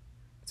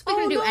 So we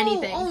couldn't do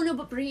anything. Oh no,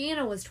 but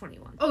Brianna was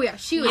 21. Oh yeah,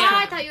 she was. Yeah,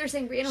 21. I thought you were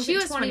saying Brianna was, She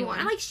like was 21. 21.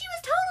 I'm like, she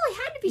was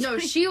totally had to be No,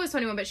 21. she was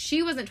 21, but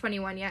she wasn't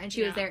 21 yet, and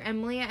she was Yeah. there.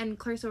 And Malia and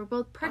Clarissa were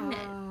both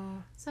pregnant.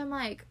 Oh. So I'm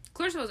like,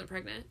 Clarissa wasn't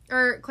pregnant.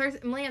 or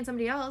Clarissa, Malia and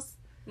somebody else.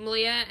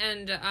 Malia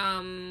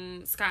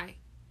and Sky.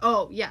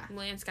 Oh yeah.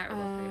 Malia and Sky were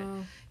both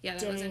pregnant. Yeah,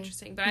 that was dang.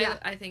 interesting. But Yeah.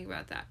 I think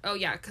about that. Oh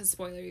yeah, because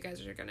spoiler, you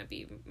guys are gonna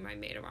be my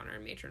maid of honor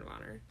and matron of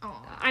honor.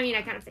 Oh. I mean,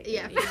 I kind of think.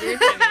 Yeah.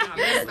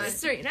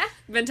 Serena.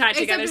 Been tied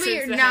together Except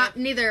since we're then.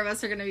 neither of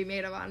us are gonna be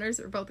maid of honors.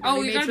 We're both gonna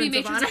Oh, be you're gonna be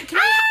matrons matrons of of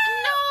honor.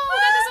 No,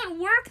 that doesn't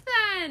work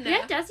then.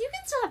 Yeah, it does. You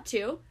can still have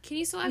 2. Can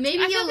you still have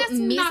Maybe I feel you'll that's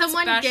meet not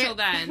someone, special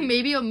then.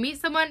 maybe you'll meet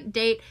someone,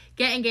 date,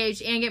 get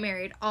engaged, and get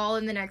married all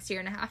in the next year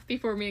and a half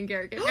before me and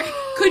Garrett get married.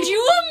 Could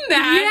you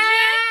imagine? Yes!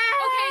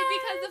 Okay,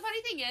 because the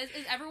funny thing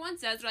is everyone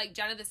says like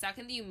Jenna, the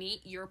second that you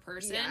meet your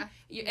person,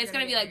 Yeah, it's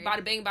gonna gonna be get like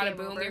bada bing, bada Game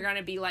boom. over. You're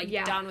gonna be like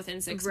Yeah. done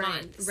within 6 Right,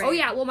 months. right. Oh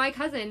yeah, well my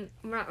cousin,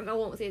 I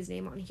won't say his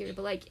name on here,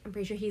 but like I'm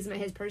pretty sure he's met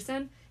his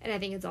person, and I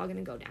think it's all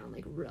gonna go down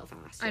like real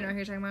fast. I know who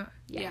you're talking about.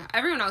 Yeah.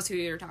 Everyone knows who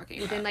you're talking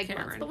Within about. like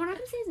months, Cameron. but we're not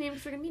gonna say his name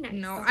because we're gonna be nice.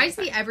 No, Okay,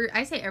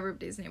 I say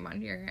everybody's name on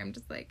here. I'm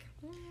just like,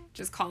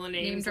 Just calling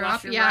names drop,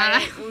 left and yeah.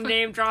 right.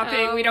 Name dropping.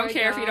 Oh we don't my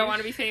care if you don't gosh. want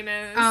to be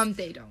famous.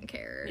 they don't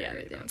care. Yeah,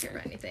 they don't care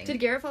about anything. Did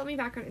Garrett follow me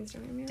back on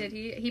Instagram yet? Did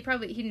he?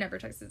 He never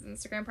checks his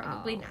Instagram.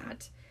 Probably Oh.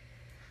 not.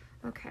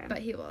 Okay. But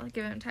he will.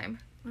 Give him time.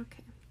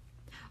 Okay.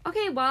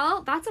 Okay,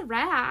 well, that's a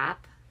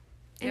wrap.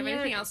 Do you have Any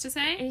anything other- else to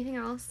say? Anything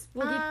else?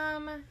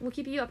 Um, We'll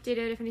keep you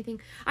updated if anything.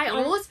 I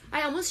Well-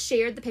 almost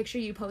shared the picture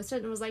you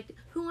posted and was like,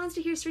 who wants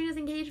to hear Serena's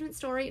engagement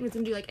story? And it was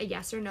gonna do like a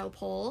yes or no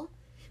poll.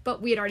 But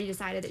we had already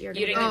decided that you're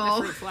You gonna didn't go. get Oh.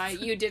 the fruit fly.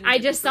 You didn't. I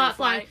get the just saw fruit it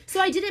flying. So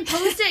I didn't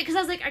post it because I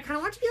was like, I kind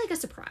of want it to be like a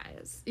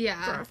surprise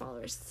yeah. for our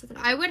followers. So then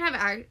I would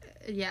have.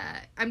 Yeah.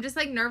 I'm just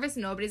like nervous.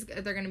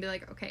 They're gonna be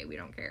like, okay, we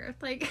don't care.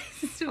 Like,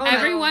 Oh,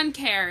 Everyone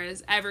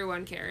cares.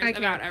 Everyone cares I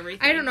care. about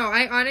everything. I don't know.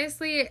 I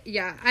honestly,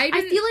 yeah. I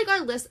feel like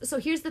our list. So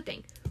here's the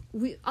thing: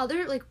 we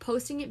other like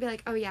posting it, be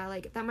like, oh yeah,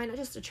 like that might not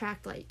just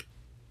attract like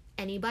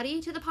anybody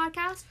to the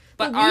podcast,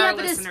 But we our have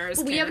listeners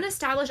we have care. an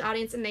established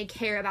audience and they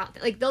care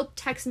about like they'll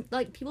text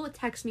like people would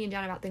text me and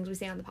Jen about things we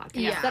say on the podcast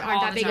Yeah, that aren't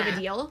all that the big of a time.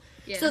 deal.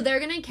 Yeah. So they're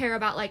gonna care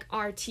about like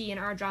our tea and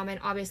our drama,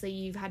 and obviously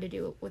you've had to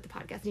do it with the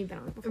podcast and you've been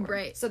on it before,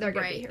 Right, So they're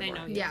gonna right. be here. They for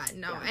know it. you. Yeah,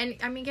 no. Yeah. And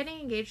I mean, getting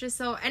engaged is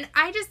so. And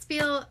I just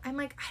feel, I'm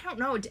like, I don't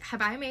know.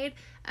 Have I made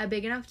a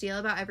big enough deal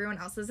about everyone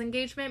else's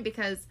engagement?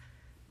 Because,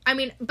 I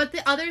mean, but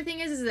the other thing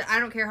is that I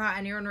don't care how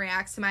anyone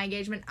reacts to my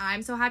engagement.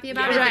 I'm so happy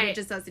about Yeah. it that Right. it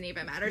just doesn't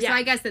even matter. Yeah. So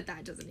I guess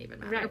that doesn't even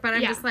matter. Right. But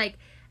I'm Yeah. just like,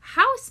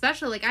 how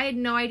special. Like, I had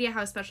no idea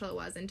how special it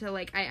was until,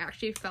 like, I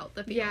actually felt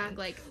the feeling. Yeah.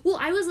 Like, Well,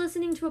 I was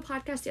listening to a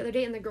podcast the other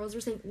day and the girls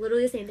were saying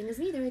literally the same thing as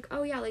me. They're like,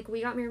 oh yeah, like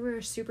we got married when we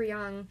were super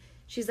young.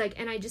 She's like,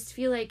 and I just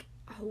feel like,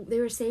 oh, they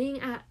were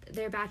saying at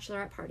their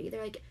bachelorette party,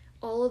 they're like,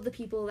 all of the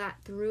people that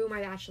threw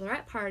my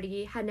bachelorette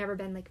party had never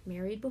been like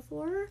married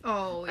before.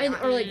 oh, And,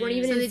 yeah. or like weren't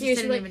even So in they just serious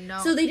didn't like, even know.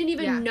 so they didn't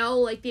even Yeah. know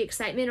like the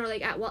excitement or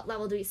like at what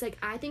level do we. So like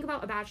I think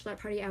about a bachelorette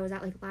party I was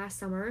at like last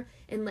summer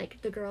and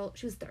like the girl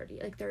she was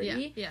 30 Yeah,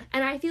 yeah.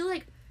 and I feel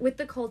like with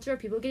the culture of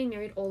people getting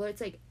married older, it's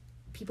like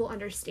people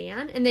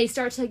understand and they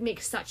start to like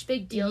make such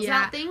big deals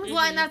about things. Well,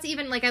 and that's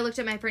even like I looked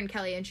at my friend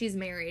Kelly and she's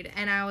married,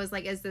 and I was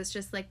like, "Is this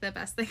just like the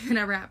best thing that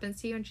ever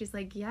happens to you?" And she's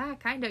like, "Yeah,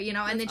 kind of, you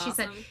know." And then That's she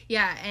said, awesome.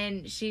 "Yeah,"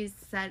 and she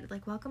said,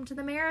 "Like, welcome to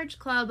the marriage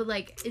club."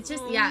 Like, it's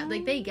just yeah,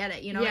 like they get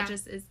it, you know. Yeah. It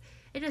just is.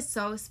 It is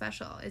so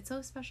special. It's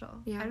so special.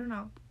 Yeah. I don't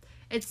know.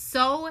 It's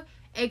so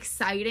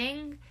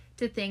exciting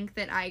to think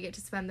that I get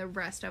to spend the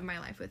rest of my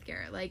life with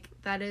Garrett. Like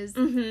that is,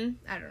 Mm-hmm.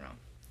 I don't know,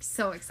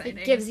 so exciting.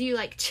 It gives you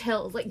like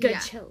chills, like good Yeah.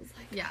 chills.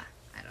 Like, yeah,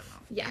 I don't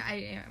know.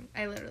 Yeah.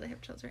 I literally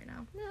have chills right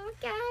now. oh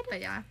god.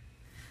 But yeah.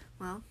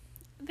 Well,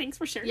 thanks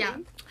for sharing. Yeah.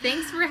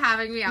 Thanks for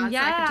having me on so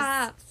I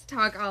Yeah. could just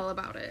talk all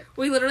about it.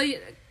 We literally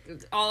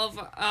all of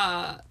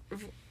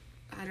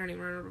I don't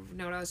even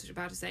know what I was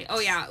about to say. Oh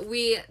yeah,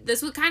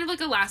 this was kind of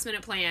like a last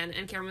minute plan,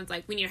 and Cameron was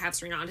like, "We need to have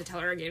Serena on to tell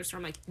her our game store."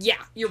 I'm like, "Yeah,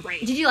 you're right."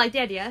 Did you like the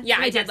idea? Yeah,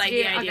 I did Did like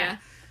you? the idea. Okay.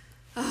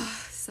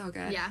 Oh, so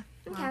good. Yeah.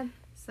 Okay.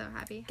 So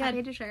happy. Good.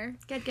 Happy to share.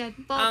 Good.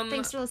 Well,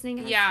 thanks for listening,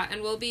 guys. Yeah,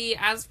 and we'll be,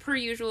 as per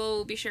usual,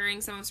 we'll be sharing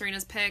some of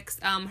Serena's pics,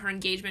 her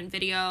engagement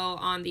video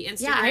on the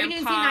Instagram. Yeah, I haven't even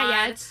seen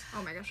that yet.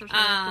 Oh my gosh,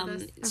 I'll share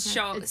this. It's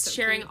so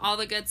sharing cute. all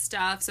the good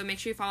stuff. So make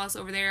sure you follow us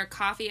over there,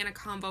 Coffee and a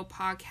Convo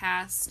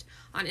Podcast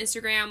on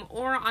Instagram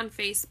or on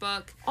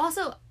Facebook.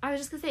 Also, I was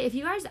just gonna say, if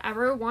you guys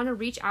ever want to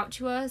reach out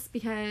to us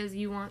because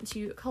you want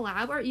to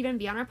collab or even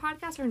be on our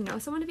podcast or know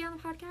someone to be on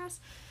the podcast,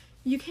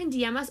 you can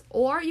DM us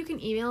or you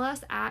can email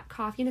us at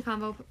Coffee and a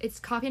Convo.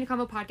 It's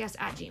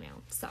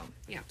coffeeandaconvopodcast@gmail.com. So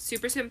Yeah,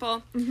 super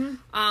simple.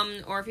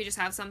 Mm-hmm. Or if you just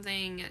have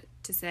something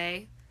to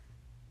say,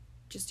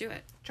 just do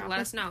it. Drop Let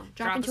us- us know.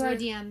 drop into us our a-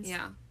 DMs.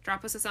 Yeah,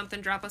 drop us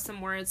something. Drop us some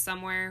words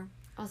somewhere.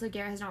 also,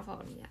 Garrett has not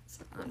followed me yet.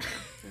 So.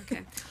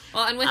 Okay.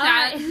 Well, and with All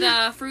that,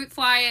 right. the fruit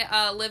fly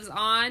lives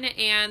on,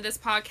 and this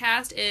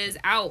podcast is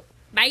out.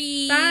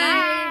 Bye.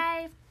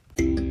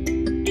 Bye.